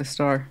 the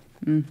Star.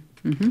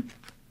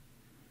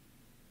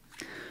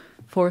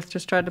 Fourth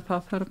just tried to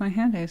pop out of my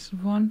hand, Ace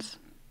of Wands.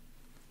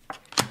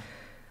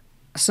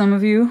 Some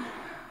of you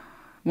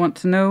want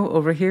to know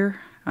over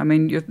here. I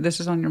mean, this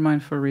is on your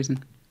mind for a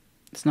reason.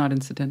 It's not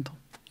incidental.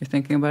 You're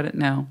thinking about it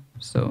now.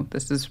 So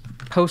this is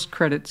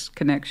post-credits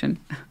connection.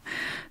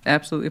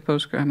 Absolutely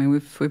post-credits. I mean,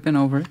 we've been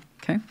over it,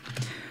 okay?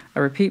 I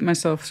repeat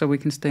myself so we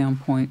can stay on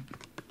point,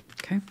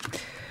 okay?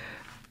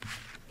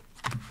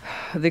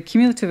 The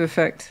cumulative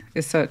effect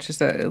is such is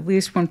that at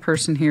least one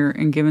person here,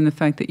 and given the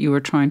fact that you are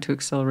trying to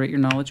accelerate your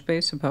knowledge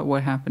base about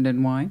what happened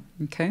and why,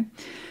 okay,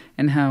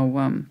 and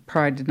how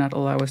pride did not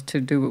allow us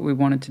to do what we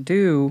wanted to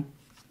do,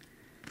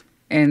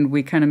 and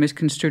we kind of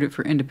misconstrued it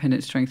for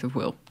independent strength of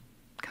will,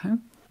 okay,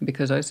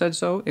 because I said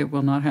so, it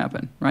will not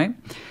happen, right?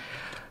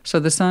 So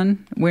the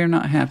Sun, we're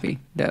not happy,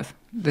 Death.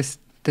 This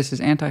is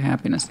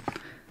anti-happiness.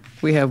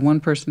 We have one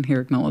person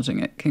here acknowledging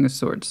it, King of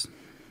Swords.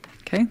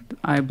 Okay,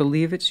 I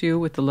believe it's you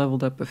with the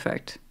leveled up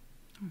effect,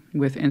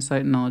 with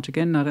insight and knowledge.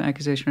 Again, not an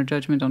accusation or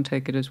judgment. Don't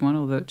take it as one,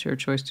 although it's your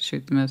choice to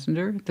shoot the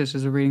messenger. If this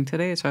is a reading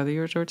today, it's either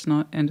yours or it's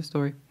not. End of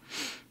story.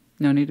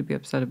 No need to be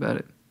upset about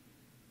it.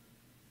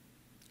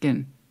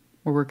 Again,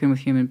 we're working with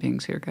human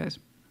beings here, guys.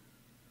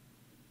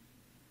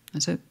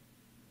 That's it.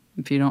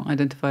 If you don't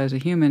identify as a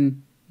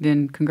human,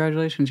 then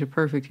congratulations, you're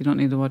perfect. You don't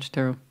need to watch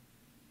tarot.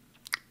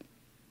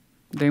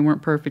 They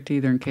weren't perfect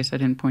either, in case I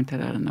didn't point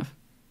that out enough.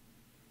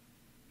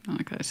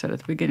 Like I said at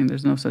the beginning,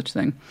 there's no such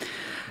thing.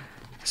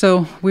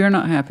 So we are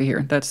not happy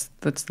here. That's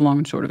the long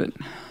and short of it.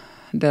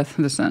 Death,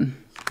 the Sun.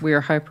 We are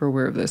hyper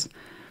aware of this.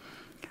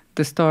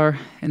 The Star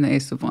and the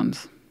Ace of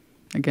Wands.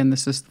 Again,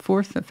 this is the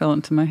fourth that fell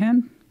into my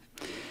hand.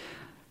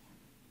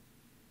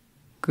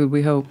 Could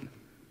we hope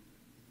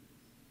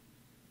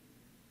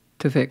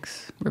to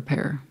fix,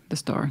 repair the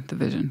star, the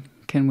vision?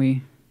 Can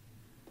we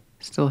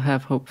still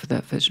have hope for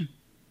that vision?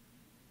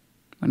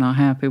 We're not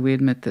happy, we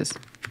admit this.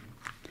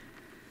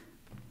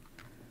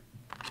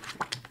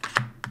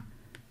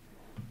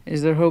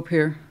 Is there hope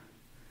here?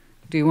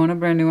 Do you want a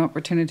brand new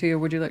opportunity, or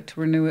would you like to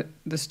renew it?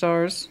 The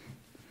stars,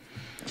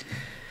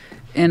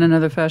 in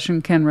another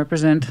fashion, can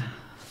represent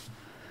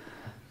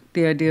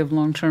the idea of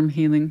long-term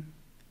healing.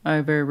 I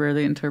very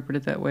rarely interpret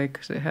it that way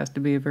because it has to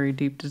be a very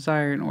deep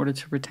desire in order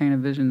to retain a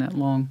vision that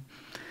long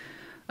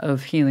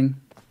of healing.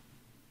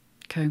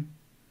 Okay?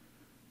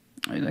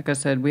 Like I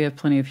said, we have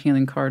plenty of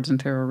healing cards in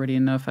tarot already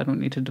enough. I don't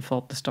need to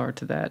default the star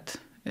to that.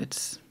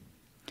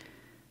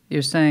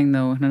 You're saying,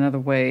 though, in another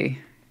way,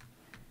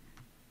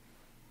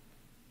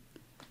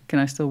 can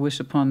I still wish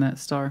upon that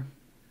star,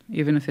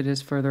 even if it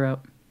is further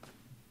out?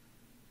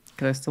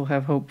 Could I still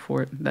have hope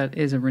for it? That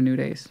is a renewed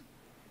ace.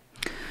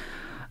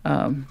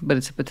 But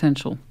it's a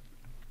potential.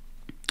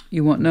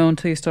 You won't know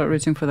until you start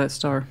reaching for that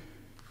star.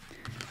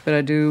 But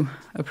I do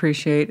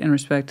appreciate and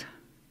respect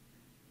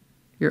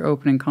your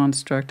opening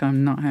construct.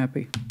 I'm not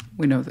happy.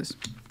 We know this.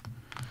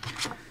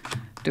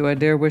 Do I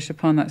dare wish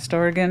upon that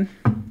star again?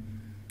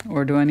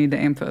 Or do I need to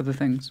aim for other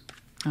things?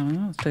 I don't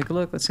know. Let's take a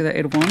look. Let's see that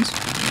Eight of Wands.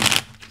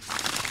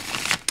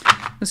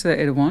 Let's see that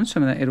Eight of Wands. Show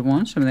me that Eight of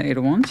Wands. Show me that Eight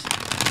of Wands.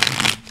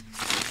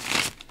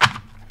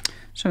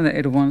 Show me that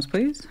Eight of Wands,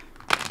 please.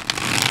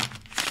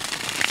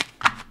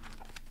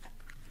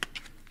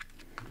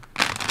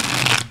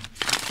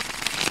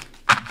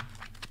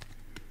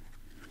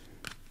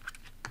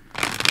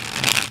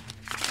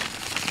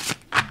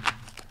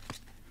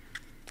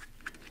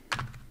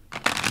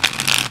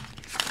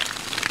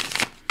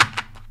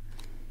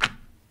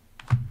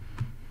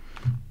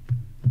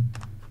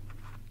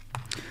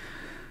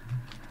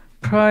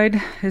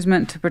 Pride is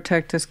meant to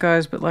protect us,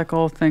 guys, but like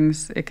all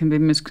things, it can be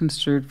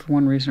misconstrued for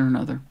one reason or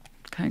another.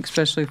 Okay,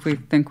 especially if we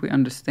think we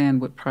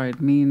understand what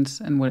pride means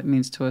and what it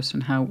means to us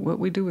and how what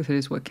we do with it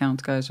is what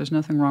counts, guys. There's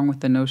nothing wrong with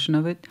the notion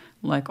of it,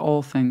 like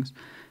all things.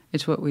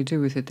 It's what we do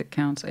with it that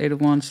counts. 8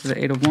 of Wands to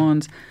the 8 of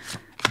Wands.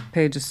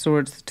 Page of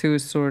Swords, the 2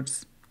 of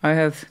Swords. I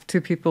have two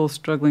people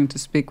struggling to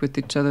speak with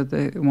each other.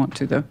 They want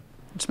to, though.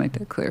 Let's make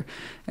that clear.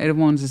 8 of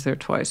Wands is there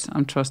twice.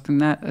 I'm trusting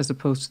that as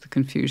opposed to the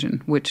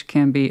confusion, which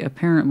can be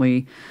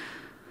apparently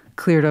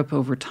cleared up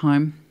over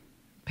time.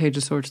 Page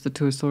of Swords, the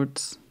 2 of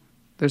Swords.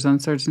 There's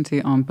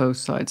uncertainty on both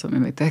sides. Let me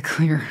make that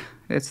clear.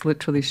 It's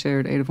literally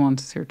shared. 8 of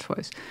Wands is here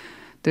twice.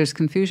 There's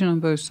confusion on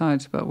both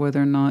sides about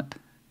whether or not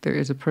there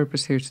is a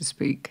purpose here to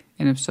speak.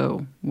 And if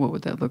so, what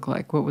would that look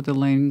like? What would the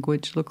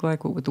language look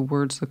like? What would the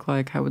words look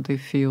like? How would they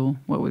feel?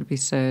 What would be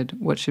said?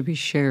 What should be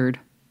shared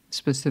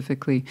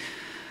specifically?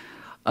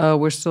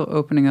 We're still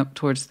opening up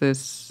towards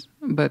this,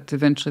 but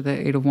eventually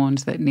the 8 of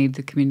Wands, that need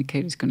to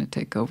communicate, is going to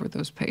take over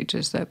those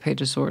pages. That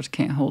Page of Swords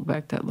can't hold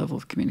back that level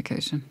of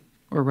communication,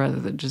 or rather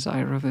the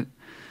desire of it.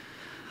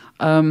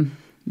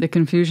 The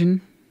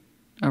confusion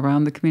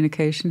around the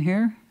communication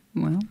here,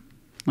 well,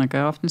 like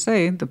I often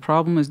say, the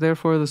problem is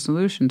therefore the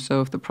solution.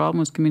 So if the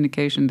problem is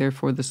communication,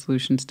 therefore the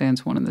solution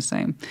stands one and the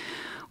same.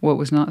 What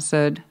was not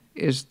said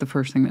is the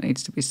first thing that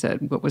needs to be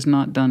said. What was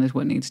not done is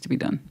what needs to be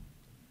done.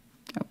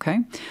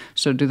 Okay?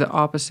 So do the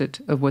opposite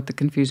of what the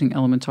confusing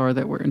elements are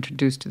that were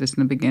introduced to this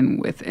in the beginning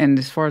with. And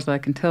as far as I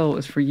can tell, it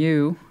was for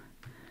you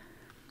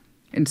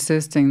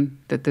insisting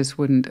that this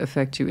wouldn't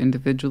affect you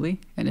individually,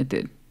 and it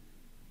did.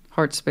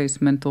 Heart space,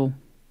 mental,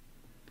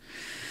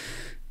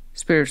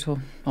 spiritual,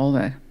 all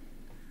that.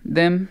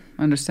 Them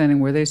understanding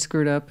where they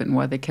screwed up and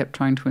why they kept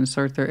trying to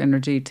insert their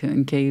energy to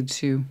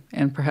engage you.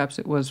 And perhaps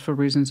it was for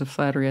reasons of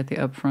flattery at the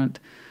upfront.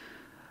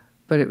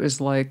 But it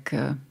was like,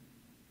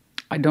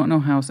 I don't know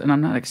how, and I'm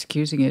not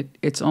excusing it.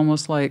 It's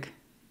almost like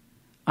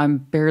I'm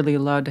barely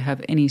allowed to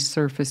have any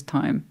surface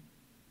time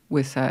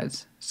with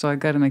Sads. So I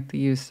got to make the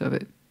use of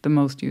it, the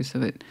most use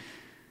of it.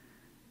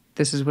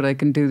 This is what I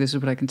can do. This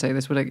is what I can say.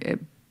 This is what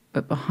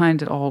but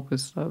behind it all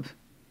was love.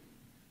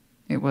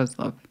 It was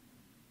love.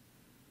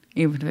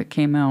 Even if it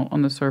came out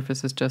on the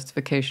surface as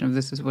justification of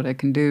this is what I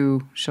can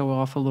do, show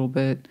off a little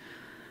bit.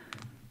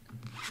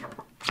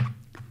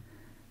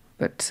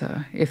 But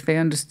if they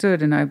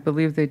understood, and I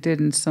believe they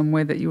did in some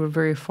way, that you were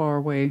very far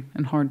away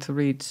and hard to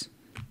reach,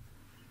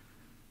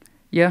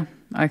 yeah,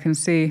 I can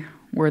see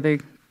where they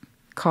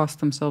cost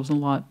themselves a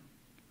lot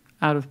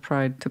out of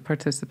pride to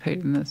participate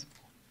in this.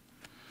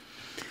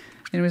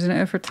 And it was an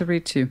effort to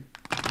reach you.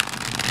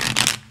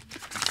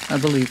 I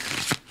believe.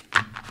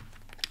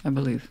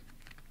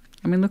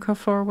 I mean, look how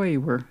far away you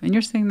were. And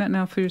you're seeing that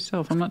now for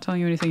yourself. I'm not telling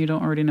you anything you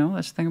don't already know.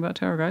 That's the thing about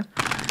tarot, guys.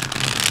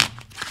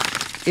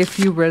 If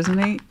you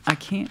resonate, I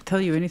can't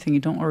tell you anything you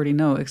don't already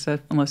know,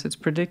 except unless it's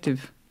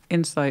predictive,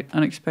 insight,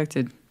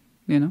 unexpected,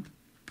 you know?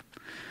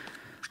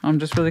 I'm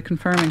just really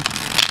confirming.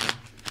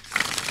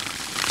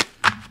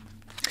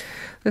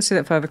 Let's see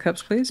that 5 of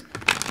Cups, please.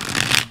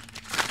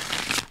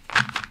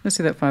 Let's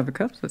see that 5 of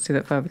Cups. Let's see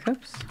that 5 of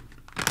Cups.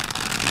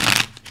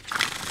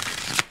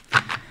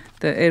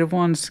 The 8 of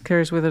Wands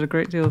carries with it a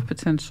great deal of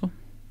potential.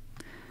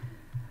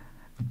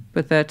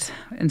 But that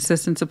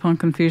insistence upon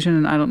confusion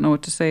and I don't know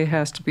what to say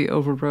has to be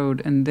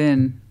overrode. And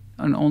then,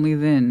 and only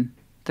then,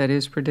 that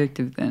is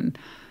predictive then,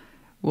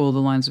 will the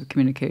lines of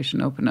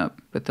communication open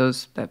up. But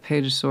that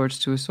Page of Swords,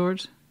 2 of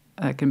Swords,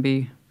 that can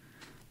be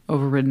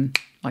overridden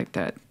like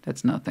that.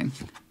 That's nothing.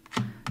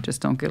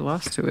 Just don't get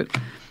lost to it.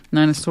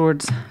 9 of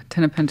Swords,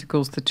 10 of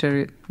Pentacles, the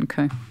Chariot.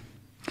 Okay.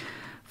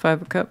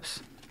 5 of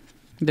Cups.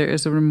 There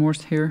is a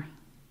remorse here.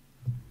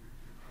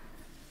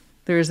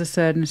 There is a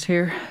sadness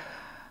here.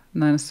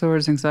 9 of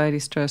Swords, anxiety,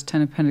 stress,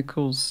 10 of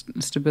Pentacles,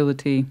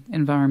 stability,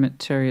 environment,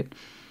 Chariot.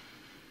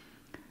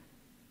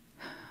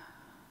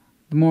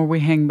 The more we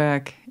hang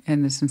back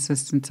and this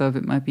insistence of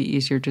it might be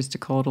easier just to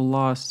call it a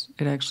loss,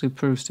 it actually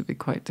proves to be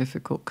quite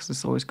difficult because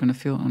it's always going to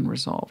feel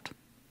unresolved.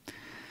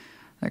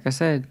 Like I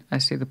said, I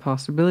see the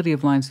possibility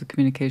of lines of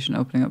communication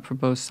opening up for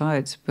both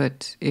sides,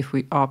 but if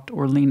we opt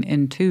or lean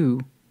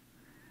into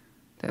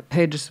that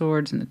Page of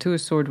Swords and the 2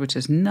 of Swords, which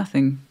is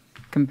nothing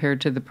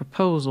compared to the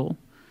proposal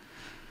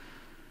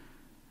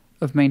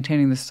of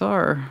maintaining the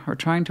star or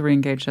trying to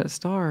re-engage that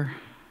star,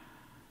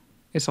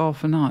 it's all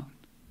for naught.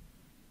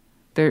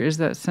 There is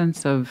that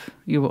sense of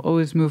you will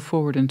always move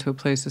forward into a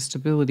place of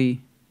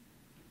stability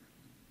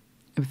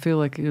and feel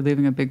like you're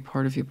leaving a big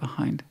part of you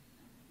behind.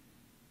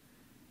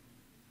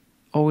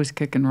 Always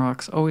kicking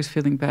rocks, always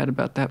feeling bad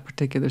about that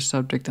particular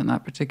subject and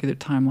that particular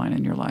timeline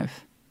in your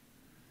life.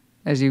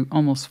 As you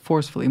almost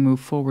forcefully move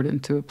forward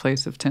into a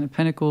place of 10 of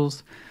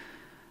Pentacles,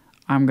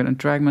 I'm going to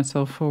drag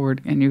myself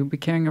forward, and you'll be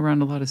carrying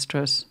around a lot of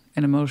stress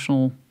and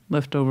emotional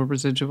leftover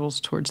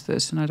residuals towards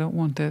this, and I don't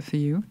want that for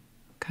you,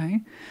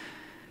 okay?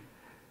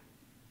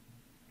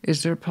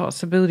 Is there a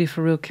possibility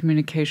for real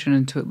communication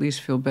and to at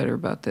least feel better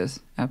about this?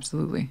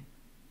 Absolutely.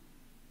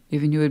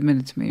 Even you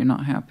admitted to me you're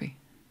not happy.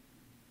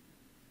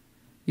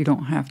 You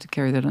don't have to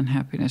carry that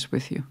unhappiness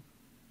with you.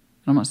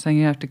 I'm not saying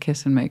you have to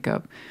kiss and make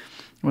up.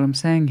 What I'm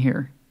saying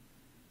here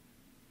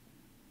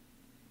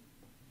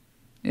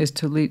is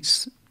to at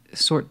least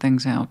sort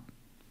things out.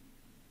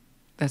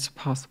 That's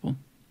possible,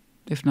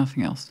 if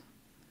nothing else.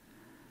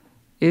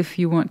 If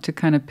you want to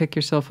kind of pick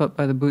yourself up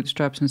by the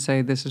bootstraps and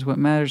say, this is what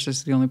matters, this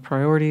is the only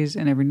priorities,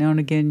 and every now and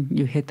again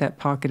you hit that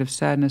pocket of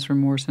sadness,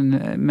 remorse,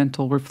 and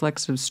mental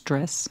reflexive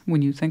stress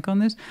when you think on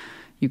this,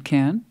 you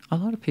can. A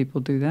lot of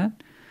people do that.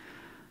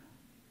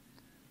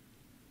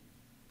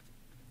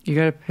 You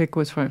got to pick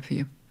what's right for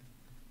you.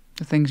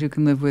 The things you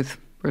can live with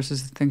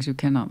versus the things you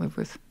cannot live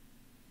with.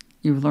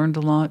 You've learned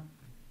a lot.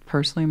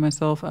 Personally,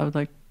 myself, I would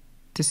like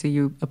to see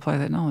you apply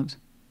that knowledge.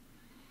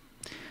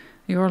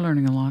 You are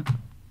learning a lot.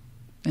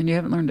 And you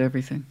haven't learned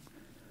everything.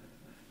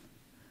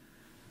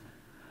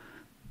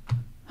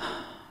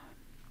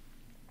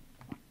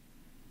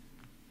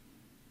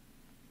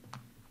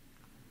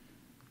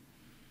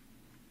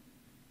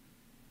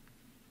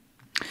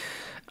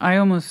 I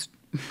almost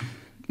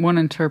want to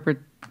interpret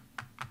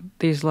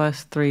these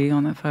last three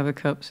on that Five of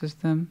Cups as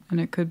them, and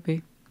it could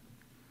be.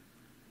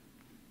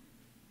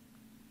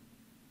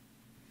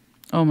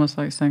 Almost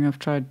like saying I've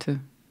tried to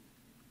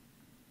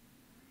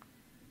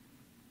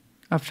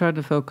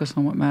focus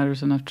on what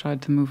matters, and I've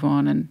tried to move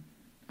on, and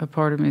a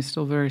part of me is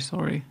still very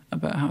sorry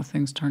about how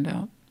things turned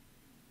out.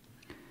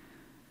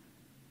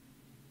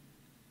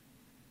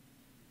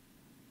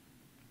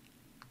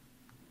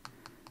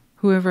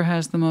 Whoever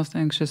has the most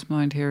anxious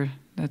mind here,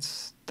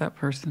 that's that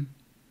person.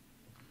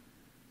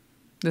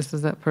 This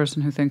is that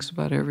person who thinks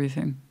about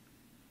everything.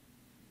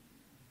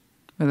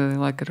 Whether they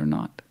like it or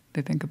not,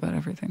 they think about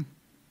everything.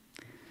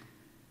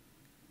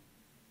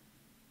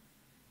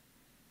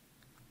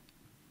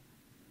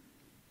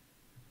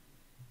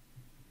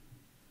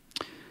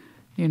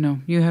 You know,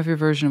 you have your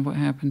version of what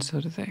happened,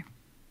 so do they.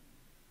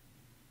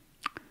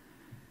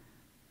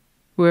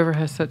 Whoever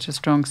has such a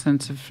strong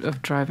sense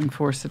of driving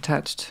force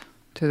attached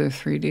to their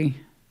 3D.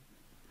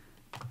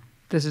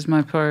 This is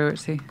my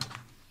priority.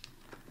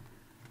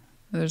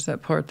 There's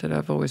that part that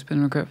I've always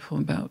been regretful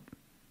about.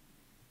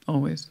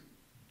 Always.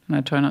 And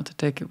I try not to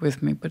take it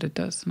with me, but it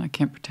does, and I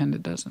can't pretend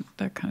it doesn't.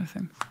 That kind of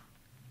thing.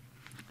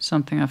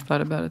 Something I've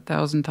thought about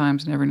 1,000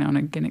 times, and every now and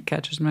again it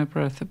catches my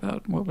breath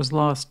about what was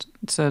lost,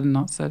 said and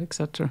not said,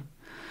 etc.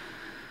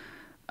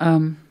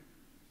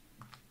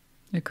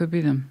 It could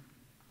be them.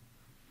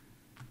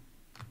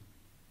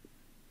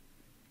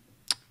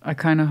 I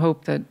kind of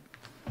hope that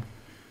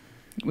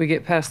we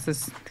get past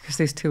this, because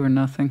these two are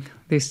nothing.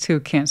 These two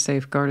can't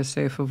safeguard a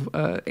safe of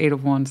 8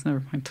 of Wands,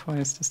 never mind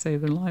twice, to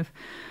save their life.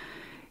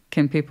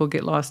 Can people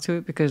get lost to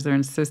it because they're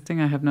insisting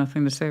I have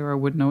nothing to say or I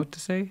wouldn't know what to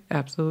say?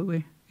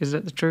 Absolutely. Is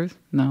that the truth?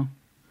 No.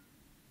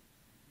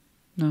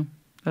 No.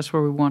 That's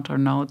where we want our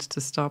knowledge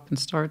to stop and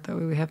start. That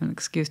way we have an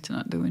excuse to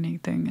not do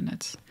anything, and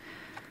it's...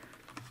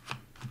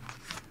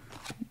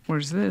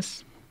 Where's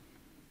this?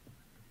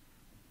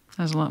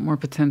 Has a lot more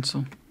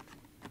potential.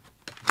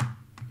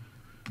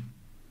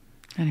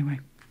 Anyway.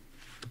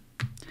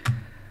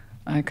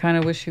 I kind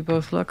of wish you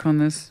both luck on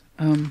this.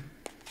 I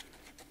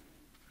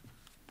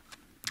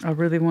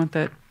really want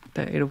that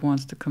 8 of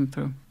Wands to come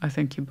through. I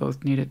think you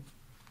both need it.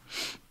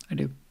 I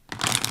do.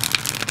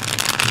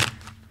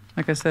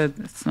 Like I said,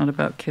 it's not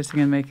about kissing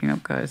and making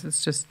up, guys.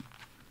 It's just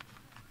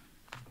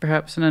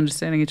perhaps in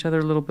understanding each other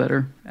a little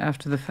better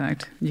after the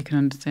fact. You can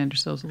understand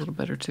yourselves a little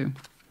better, too.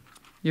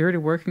 You're already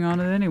working on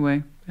it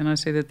anyway, and I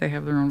say that they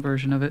have their own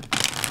version of it.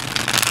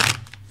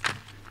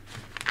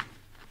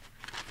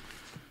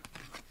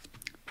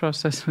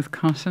 Process with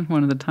caution.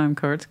 One of the time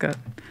cards got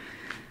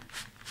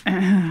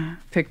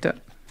picked up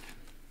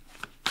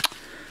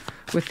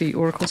with the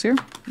oracles here.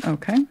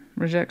 Okay.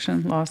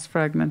 Rejection, loss,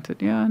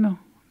 fragmented. Yeah, I know.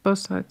 Both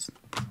sides.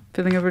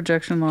 Feeling of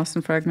rejection, loss,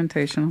 and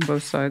fragmentation on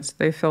both sides.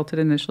 They felt it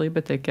initially,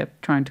 but they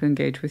kept trying to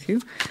engage with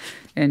you.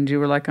 And you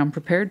were like, I'm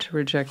prepared to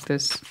reject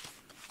this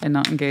and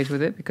not engage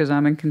with it because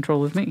I'm in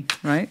control of me,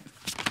 right?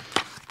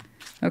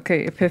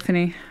 Okay,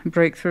 epiphany,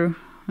 breakthrough.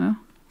 Well,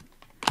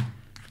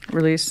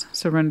 release,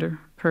 surrender,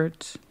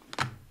 purge.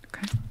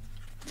 Okay.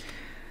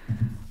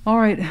 All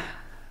right.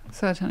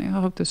 Sag, honey, I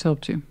hope this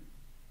helped you.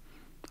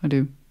 I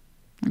do.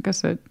 Like I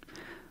said,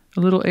 a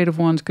little 8 of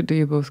Wands could do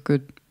you both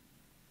good.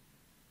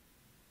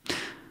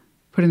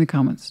 Put in the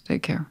comments.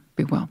 Take care.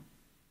 Be well.